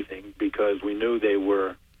prove anything, because we knew they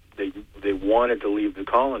wanted to leave the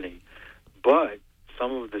colony. But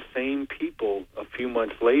some of the same people a few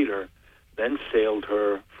months later then sailed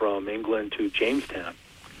her from England to Jamestown,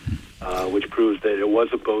 which proves that it was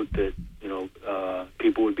a boat that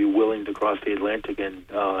people would be willing to cross the Atlantic and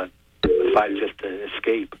decided just to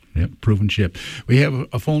escape. Yep, proven ship. We have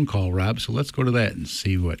a phone call, Rob, so let's go to that and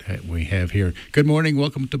see what we have here. Good morning.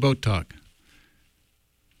 Welcome to Boat Talk.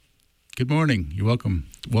 Good morning. You're welcome.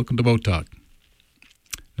 Welcome to Boat Talk.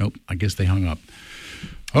 Nope, I guess they hung up.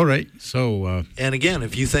 All right, so... and again,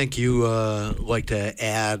 if you think you like to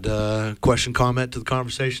add question, comment to the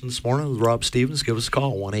conversation this morning with Rob Stevens, give us a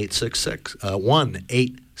call,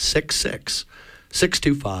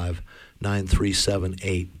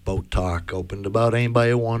 1-866-625-9378. Boat Talk, open to about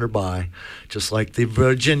anybody who want to buy, just like the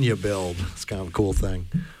Virginia build. It's kind of a cool thing.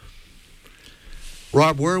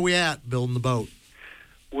 Rob, where are we at building the boat?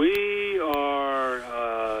 We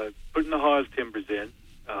are putting the hawse timbers in.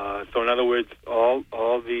 So in other words, all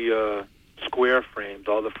the square frames,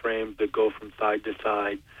 all the frames that go from side to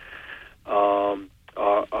side,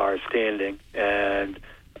 are standing. And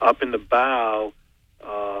up in the bow,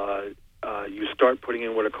 you start putting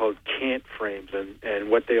in what are called cant frames. And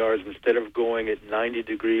what they are is, instead of going at 90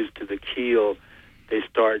 degrees to the keel, they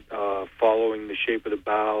start following the shape of the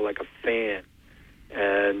bow like a fan.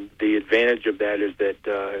 And the advantage of that is that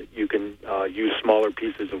you can use smaller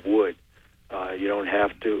pieces of wood. You don't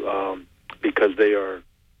have to, because they are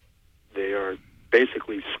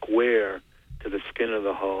basically square to the skin of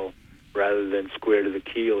the hull rather than square to the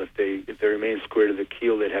keel. If they remain square to the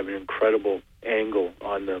keel, they'd have an incredible angle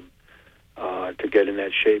on them to get in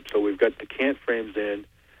that shape. So we've got the cant frames in,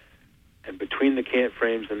 and between the cant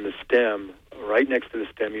frames and the stem, right next to the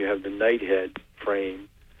stem, you have the nighthead frame,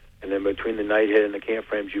 and then between the nighthead and the cant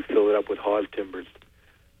frames, you fill it up with hawse timbers,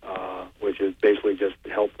 which is basically just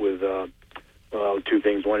help with two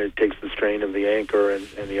things. One, it takes the strain of the anchor,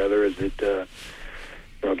 and the other is it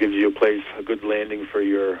gives you a good landing for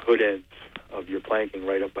your hood ends of your planking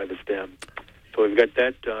right up by the stem. So we've got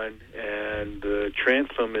that done, and the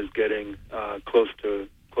transom is getting close to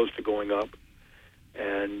going up,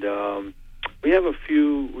 and we have a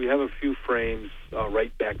few frames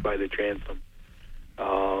right back by the transom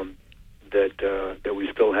that we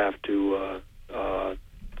still have to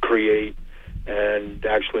create. And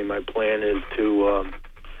actually, my plan is to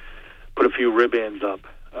put a few rib ends up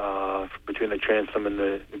between the transom and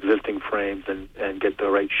the existing frames, and get the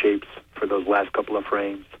right shapes for those last couple of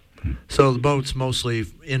frames. So the boat's mostly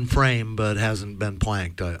in frame, but hasn't been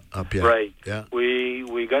planked up yet. Right. Yeah.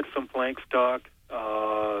 We got some plank stock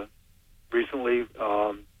recently.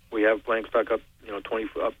 We have plank stock up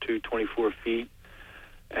to 24 feet.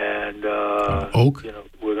 And oak.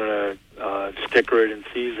 We're gonna sticker it and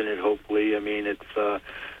season it. Hopefully, I mean, it's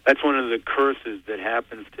that's one of the curses that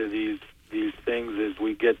happens to these things, is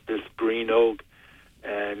we get this green oak,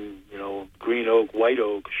 and green oak, white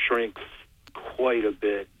oak shrinks quite a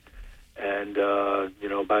bit, and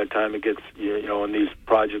by the time it gets on these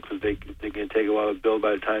projects, they can take a while to build.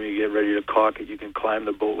 By the time you get ready to caulk it, you can climb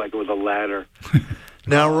the boat like it was a ladder.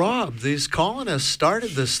 Now, Rob, these colonists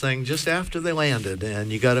started this thing just after they landed,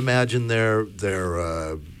 and you got to imagine their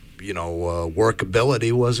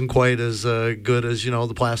workability wasn't quite as good as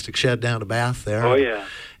the plastic shed down to Bath there. Oh yeah.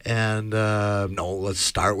 And let's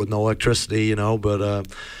start with no electricity, but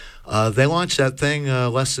they launched that thing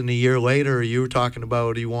less than a year later. You were talking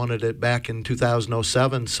about you wanted it back in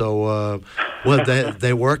 2007. So,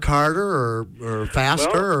 they work harder or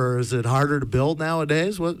faster, or is it harder to build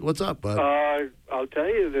nowadays? What's up, bud? I'll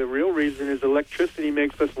tell you, the real reason is electricity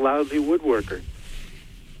makes us lousy woodworkers.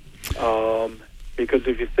 Because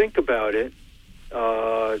if you think about it,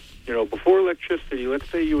 before electricity, let's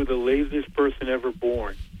say you were the laziest person ever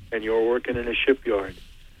born, and you were working in a shipyard.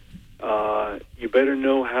 You better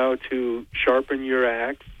know how to sharpen your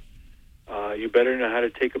axe. You better know how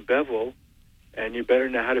to take a bevel, and you better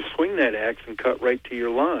know how to swing that axe and cut right to your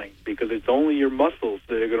line, because it's only your muscles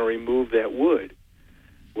that are going to remove that wood.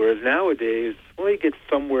 Whereas nowadays, when we get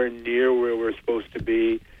somewhere near where we're supposed to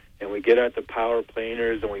be, and we get out the power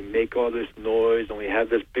planers, and we make all this noise, and we have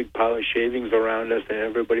this big pile of shavings around us, and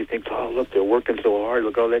everybody thinks, oh, look, they're working so hard,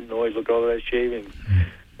 look at all that noise, look at all that shavings.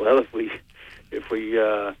 Well, if we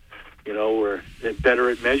we're better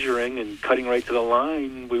at measuring and cutting right to the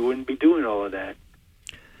line, we wouldn't be doing all of that.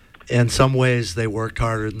 In some ways, they worked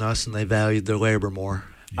harder than us, and they valued their labor more.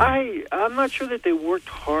 I'm not sure that they worked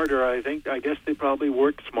harder. I guess they probably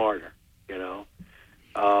worked smarter.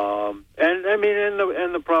 And I mean,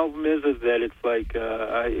 and the problem is that it's like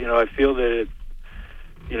I feel that it's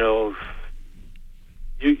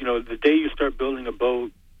the day you start building a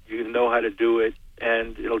boat, you know how to do it,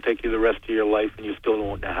 and it'll take you the rest of your life, and you still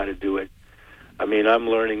don't know how to do it. I mean, I'm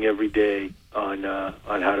learning every day on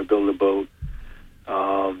how to build a boat.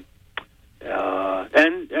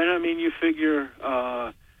 And I mean, you figure,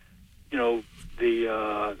 I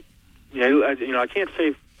can't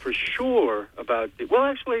say for sure about well,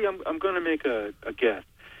 actually, I'm going to make a guess.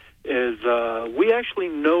 We actually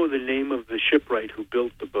know the name of the shipwright who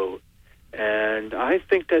built the boat, and I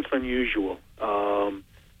think that's unusual.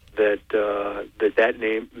 That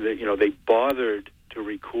name, they bothered to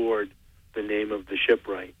record the name of the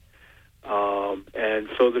shipwright. And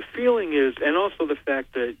so the feeling is, and also the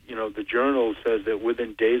fact that, the journal says that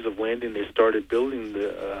within days of landing, they started building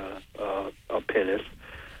the pinnace,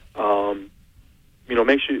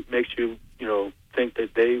 makes you think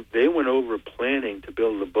that they went over planning to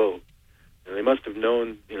build the boat. And they must have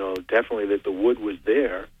known, definitely that the wood was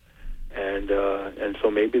there. And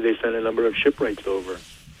so maybe they sent a number of shipwrights over.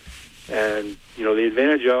 And, the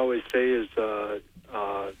advantage I always say is,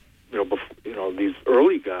 these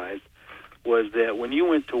early guys, was that when you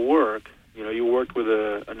went to work, you worked with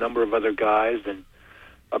a number of other guys, and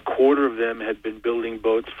a quarter of them had been building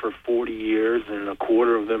boats for 40 years, and a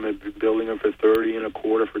quarter of them had been building them for 30, and a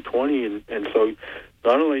quarter for 20. And so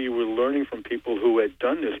not only you were learning from people who had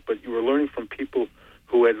done this, but you were learning from people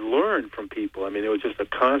who had learned from people. I mean, it was just a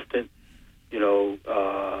constant,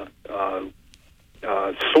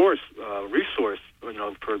 resource,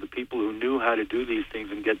 for the people who knew how to do these things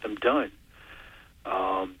and get them done.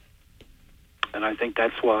 And I think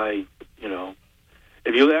that's why,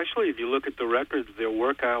 if you look at the records, their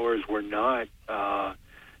work hours were not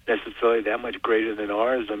necessarily that much greater than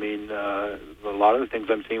ours. I mean, a lot of the things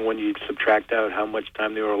I'm seeing, when you subtract out how much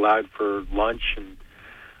time they were allowed for lunch and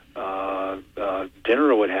dinner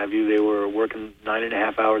or what have you, they were working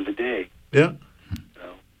 9.5 hours a day. Yeah.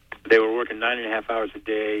 They were working 9.5 hours a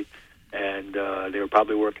day, and they were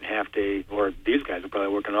probably working half day, or these guys are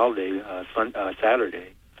probably working all day,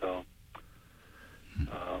 Saturday. So,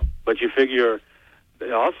 but you figure,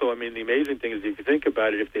 also, I mean, the amazing thing is, if you think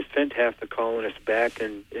about it, if they sent half the colonists back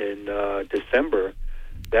in December,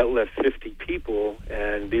 that left 50 people,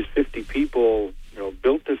 and these 50 people,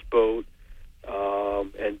 built this boat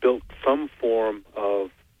and built some form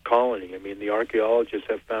of colony. I mean, the archaeologists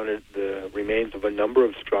have found the remains of a number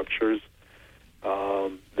of structures.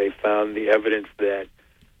 They found the evidence that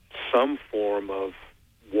some form of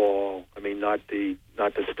wall, I mean, not the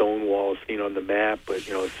stone wall seen on the map, but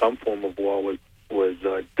some form of wall was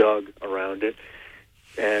dug around it,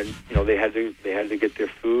 and they had to get their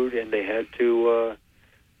food, and they had to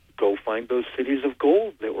go find those cities of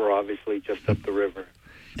gold that were obviously just up the river.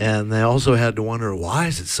 And they also had to wonder, why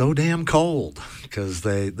is it so damn cold? Because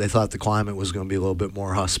they thought the climate was going to be a little bit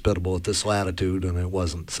more hospitable at this latitude, and it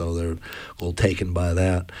wasn't. So they're a little taken by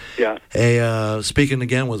that. Yeah. Hey, speaking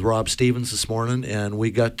again with Rob Stevens this morning, and we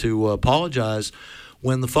got to apologize.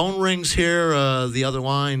 When the phone rings here, the other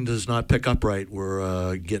line does not pick up right.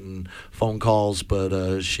 We're getting phone calls,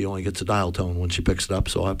 but she only gets a dial tone when she picks it up,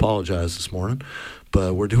 so I apologize this morning.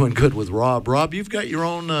 But we're doing good with Rob. Rob, you've got your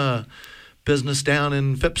own business down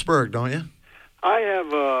in Phippsburg, don't you? I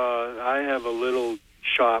have a little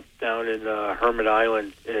shop down in Hermit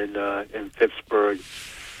Island in Phippsburg,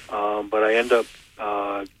 but I end up,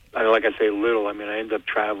 like I say, little. I mean, I end up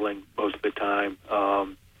traveling most of the time.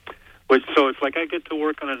 So it's like I get to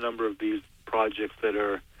work on a number of these projects that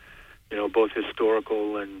are, both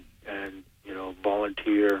historical and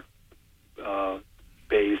volunteer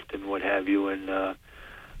based and what have you. And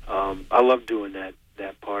I love doing that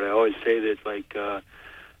part. I always say that, like,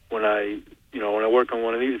 when I work on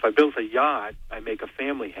one of these, if I build a yacht, I make a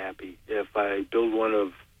family happy. If I build one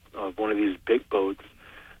of these big boats,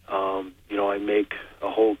 I make a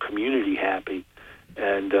whole community happy,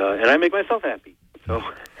 and I make myself happy. So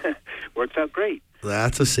works out great.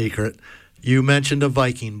 That's a secret. You mentioned a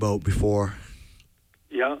Viking boat before.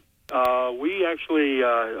 Yeah. We actually,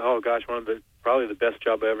 probably the best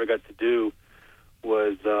job I ever got to do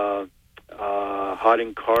was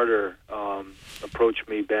Harding Carter approached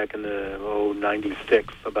me back in the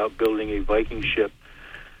 96 about building a Viking ship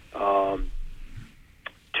to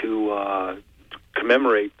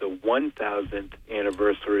commemorate the 1,000th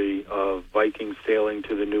anniversary of Viking sailing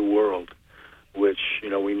to the New World, which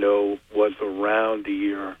we know was around the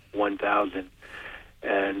year 1000.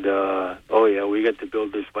 And we got to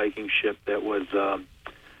build this Viking ship that was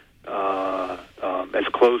as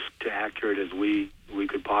close to accurate as we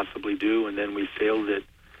could possibly do, and then we sailed it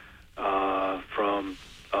from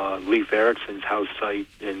Leif Erikson's house site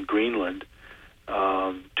in Greenland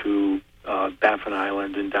to Baffin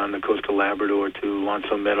Island and down the coast of Labrador to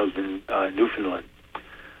Launceston Meadows in Newfoundland.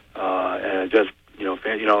 And just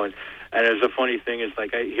and there's a funny thing is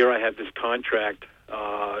like I have this contract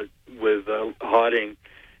with Harding,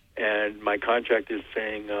 and my contract is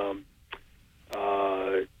saying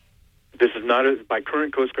this is not by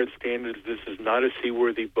current Coast Guard standards. This is not a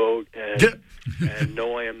seaworthy boat, and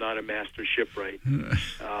no, I am not a master shipwright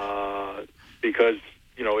because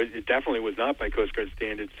it definitely was not by Coast Guard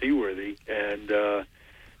standards seaworthy, and a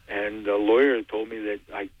lawyer told me that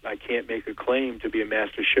I can't make a claim to be a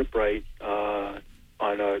master shipwright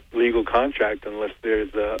on a legal contract unless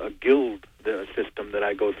there's a guild system that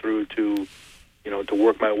I go through to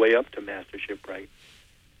work my way up to master shipwright.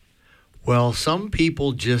 Well, some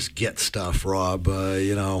people just get stuff, Rob,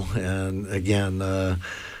 and again,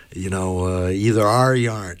 either are or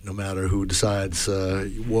you aren't, no matter who decides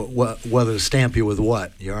whether to stamp you with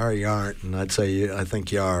what. You are or you aren't, and I'd say I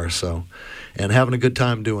think you are, so. And having a good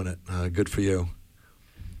time doing it. Good for you.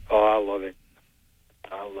 Oh, I love it.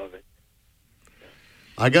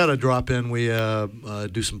 I got to drop in. We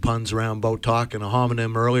do some puns around Boat Talk and a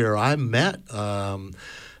homonym earlier. I met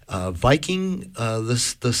Viking on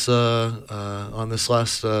this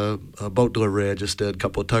last boat delivery I just did, a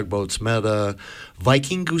couple of tugboats, met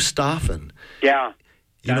Viking Gustafsson. Yeah.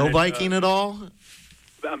 You know Viking at all?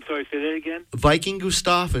 I'm sorry, say that again? Viking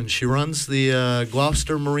Gustafsson. She runs the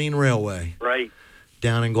Gloucester Marine Railway. Right.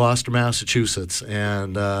 Down in Gloucester, Massachusetts,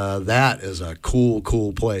 and that is a cool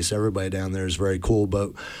place. Everybody down there is very cool, but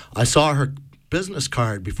I saw her business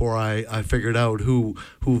card before I figured out who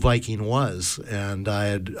Viking was, and I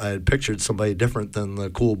had pictured somebody different than the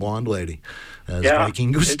cool blonde lady as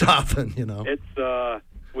Viking Gustafsson. It's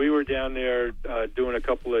we were down there doing a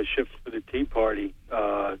couple of shifts for the Tea Party,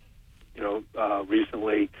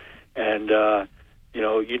 recently, and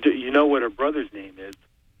you know what her brother's name is?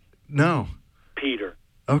 No. Peter.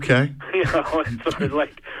 Okay. It's sort of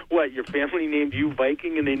like, what, your family named you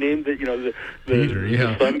Viking, and they named it, the Peter,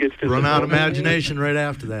 the son gets to run out of imagination right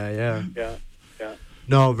after that, yeah.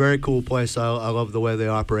 No, very cool place. I love the way they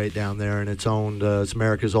operate down there, and it's owned, it's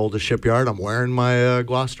America's oldest shipyard. I'm wearing my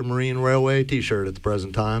Gloucester Marine Railway T-shirt at the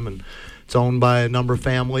present time, and it's owned by a number of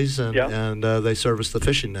families, and they service the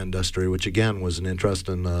fishing industry, which, again, was an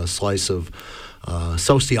interesting slice of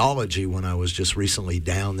sociology when I was just recently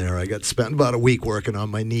down there. I got to spend about a week working on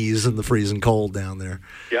my knees in the freezing cold down there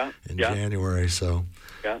in January. So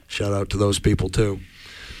shout out to those people, too.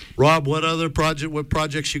 Rob, what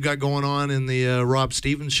projects you got going on in the Rob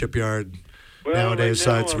Stevens shipyard nowadays,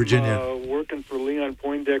 right now besides Virginia? I'm working for Leon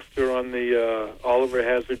Poindexter on the Oliver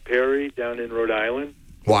Hazard Perry down in Rhode Island.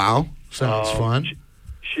 Wow. Sounds fun.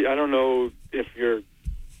 I don't know if your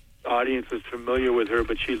audience is familiar with her,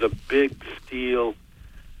 but she's a big steel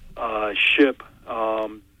ship,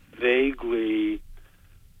 vaguely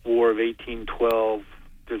War of 1812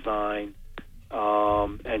 design,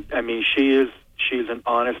 and I mean she's an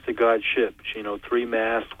honest-to-God ship. She, 3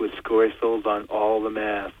 masts with scoresails on all the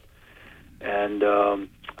masts, and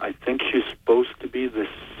I think she's supposed to be the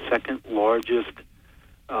second largest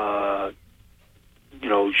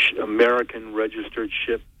American registered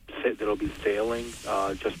ship that'll be sailing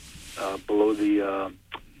just below the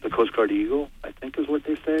Coast Guard Eagle, I think is what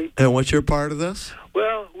they say. And what's your part of this?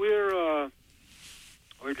 Well, we're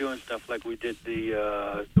doing stuff like we did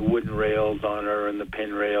the wooden rails on her and the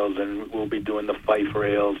pin rails, and we'll be doing the fife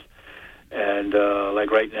rails. And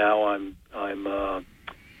like right now, I'm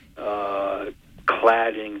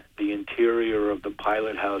cladding the interior of the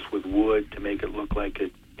pilot house with wood to make it look like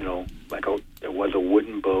it was a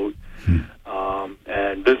wooden boat.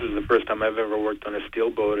 And this is the first time I've ever worked on a steel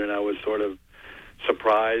boat, and I was sort of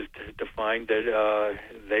surprised to find that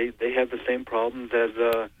they have the same problems as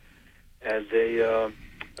a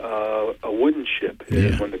wooden ship.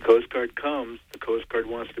 Yeah. When the Coast Guard comes, the Coast Guard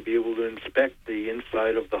wants to be able to inspect the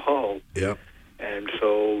inside of the hull. Yep. And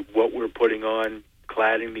so what we're putting on,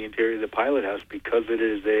 cladding the interior of the pilot house, because it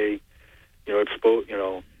is a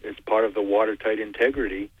it's part of the watertight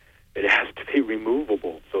integrity. It has to be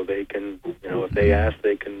removable so they can, if they ask,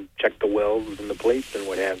 they can check the welds and the plates and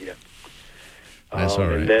what have you. That's all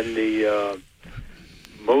right. And then the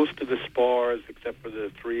most of the spars, except for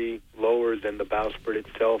the 3 lowers and the bowsprit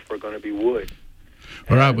itself, are going to be wood.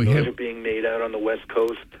 Rob, those are being made out on the West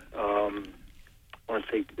Coast. I want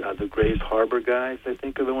to say the Grays Harbor guys, I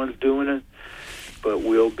think, are the ones doing it. But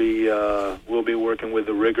we'll be working with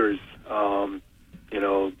the riggers,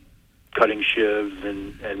 cutting shivs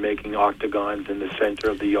and making octagons in the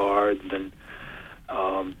center of the yards and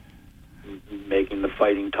making the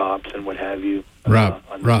fighting tops and what have you. Rob,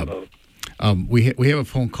 on the boat. We have a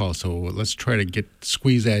phone call, so let's try to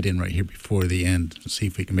squeeze that in right here before the end. See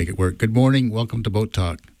if we can make it work. Good morning. Welcome to Boat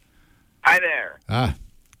Talk. Hi there.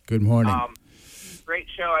 Good morning. Great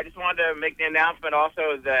show. I just wanted to make the announcement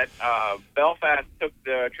also that Belfast took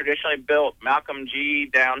the traditionally built Malcolm G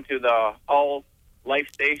down to the Hull Life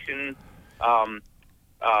Station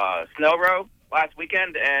snow row last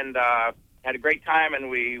weekend and had a great time, and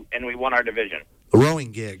we won our division. The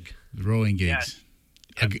rowing gig. The rowing gigs. Yes.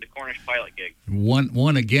 Yes, the Cornish pilot gig.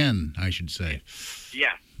 One again, I should say.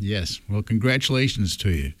 Yeah. Yes. Well, congratulations to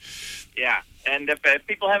you. Yeah. And if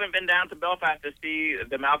people haven't been down to Belfast to see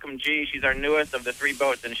the Malcolm G, she's our newest of the 3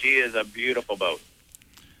 boats, and she is a beautiful boat.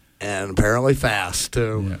 And apparently fast,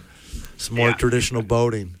 too. Yeah. Some more traditional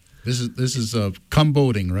boating. This is come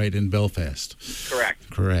boating, right, in Belfast.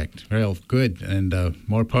 Correct. Well, good, and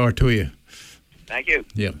more power to you. Thank you.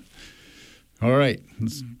 Yeah. All right.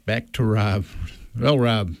 Let's back to Rob. Well,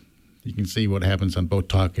 Rob, you can see what happens on Boat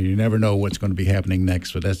Talk, and you never know what's going to be happening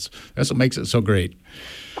next, but that's what makes it so great.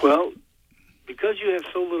 Well, because you have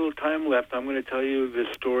so little time left, I'm going to tell you this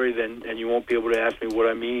story, and you won't be able to ask me what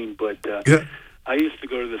I mean, but I used to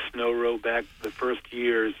go to the snow row back the first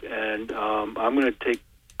years, and I'm going to take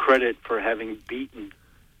credit for having beaten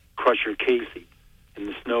Crusher Casey in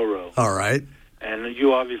the snow row. All right. And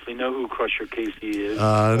you obviously know who Crusher Casey is.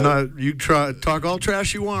 No, you talk all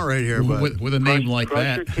trash you want right here, but with a name like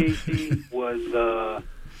Crusher that. Casey was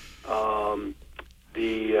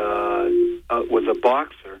was a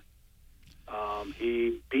boxer.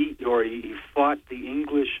 He fought the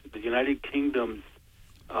United Kingdom's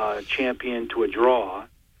champion to a draw.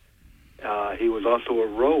 He was also a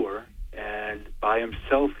rower, and by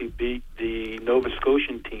himself he beat the Nova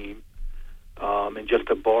Scotian team in just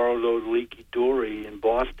a borrowed old leaky dory in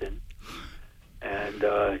Boston. And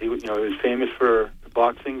he was famous for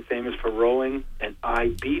boxing, famous for rowing, and I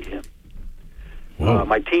beat him.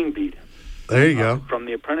 My team beat him. There you go. From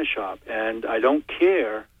the apprentice shop, and I don't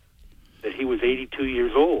care that he was 82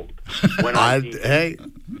 years old when I beat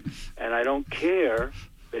him. And I don't care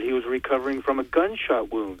that he was recovering from a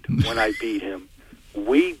gunshot wound when I beat him.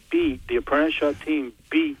 The apprentice shop team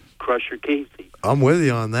beat Crusher Casey. I'm with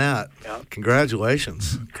you on that. Yeah.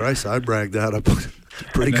 Congratulations. Christ, I bragged that up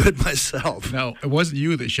pretty good myself. No, it wasn't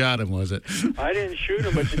you that shot him, was it? I didn't shoot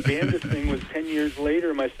him, but the damnedest thing was 10 years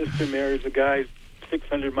later, my sister marries a guy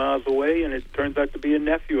 600 miles away, and it turns out to be a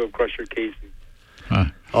nephew of Crusher Casey. Huh.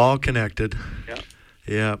 All connected. Yeah.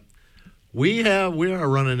 Yeah. We are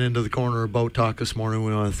running into the corner of Boat Talk this morning.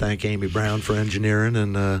 We want to thank Amy Brown for engineering,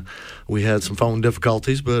 and we had some phone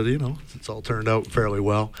difficulties, but it's all turned out fairly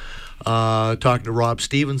well. Talking to Rob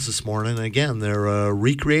Stevens this morning. Again, they're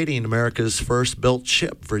recreating America's first built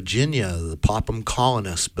ship, Virginia, the Popham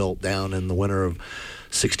colonists built down in the winter of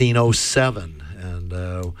 1607. And,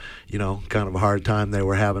 kind of a hard time they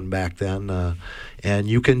were having back then. And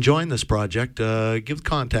you can join this project. Give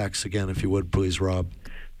contacts again, if you would, please, Rob.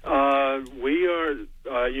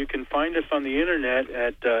 You can find us on the internet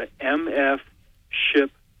at mfship.org,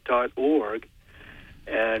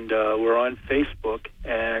 and we're on Facebook,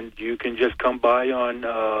 and you can just come by on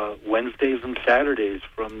Wednesdays and Saturdays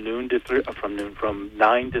from 9 to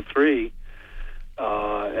 3,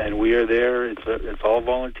 and we are there. It's all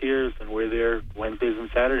volunteers, and we're there Wednesdays and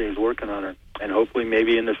Saturdays working on it, and hopefully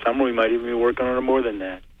maybe in the summer we might even be working on it more than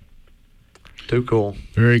that. Too cool.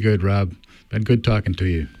 Very good, Rob. Been good talking to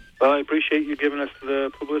you. Well, I appreciate you giving us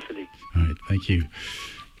the publicity. All right, thank you.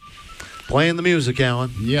 Playing the music,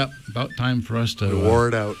 Alan. Yep, about time for us to wore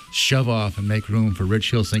it out. Shove off and make room for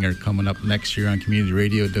Rich Hilsinger coming up next year on Community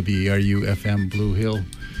Radio, WERU-FM Blue Hill.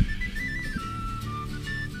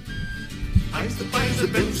 I survive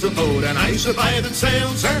that builds a boat, and I survive that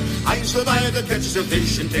sails her. I survive that catches a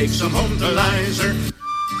fish and takes them home to Lizer.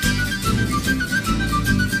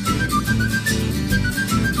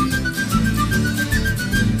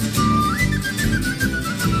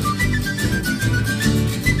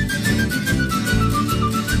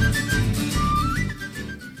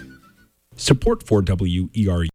 Support for WERU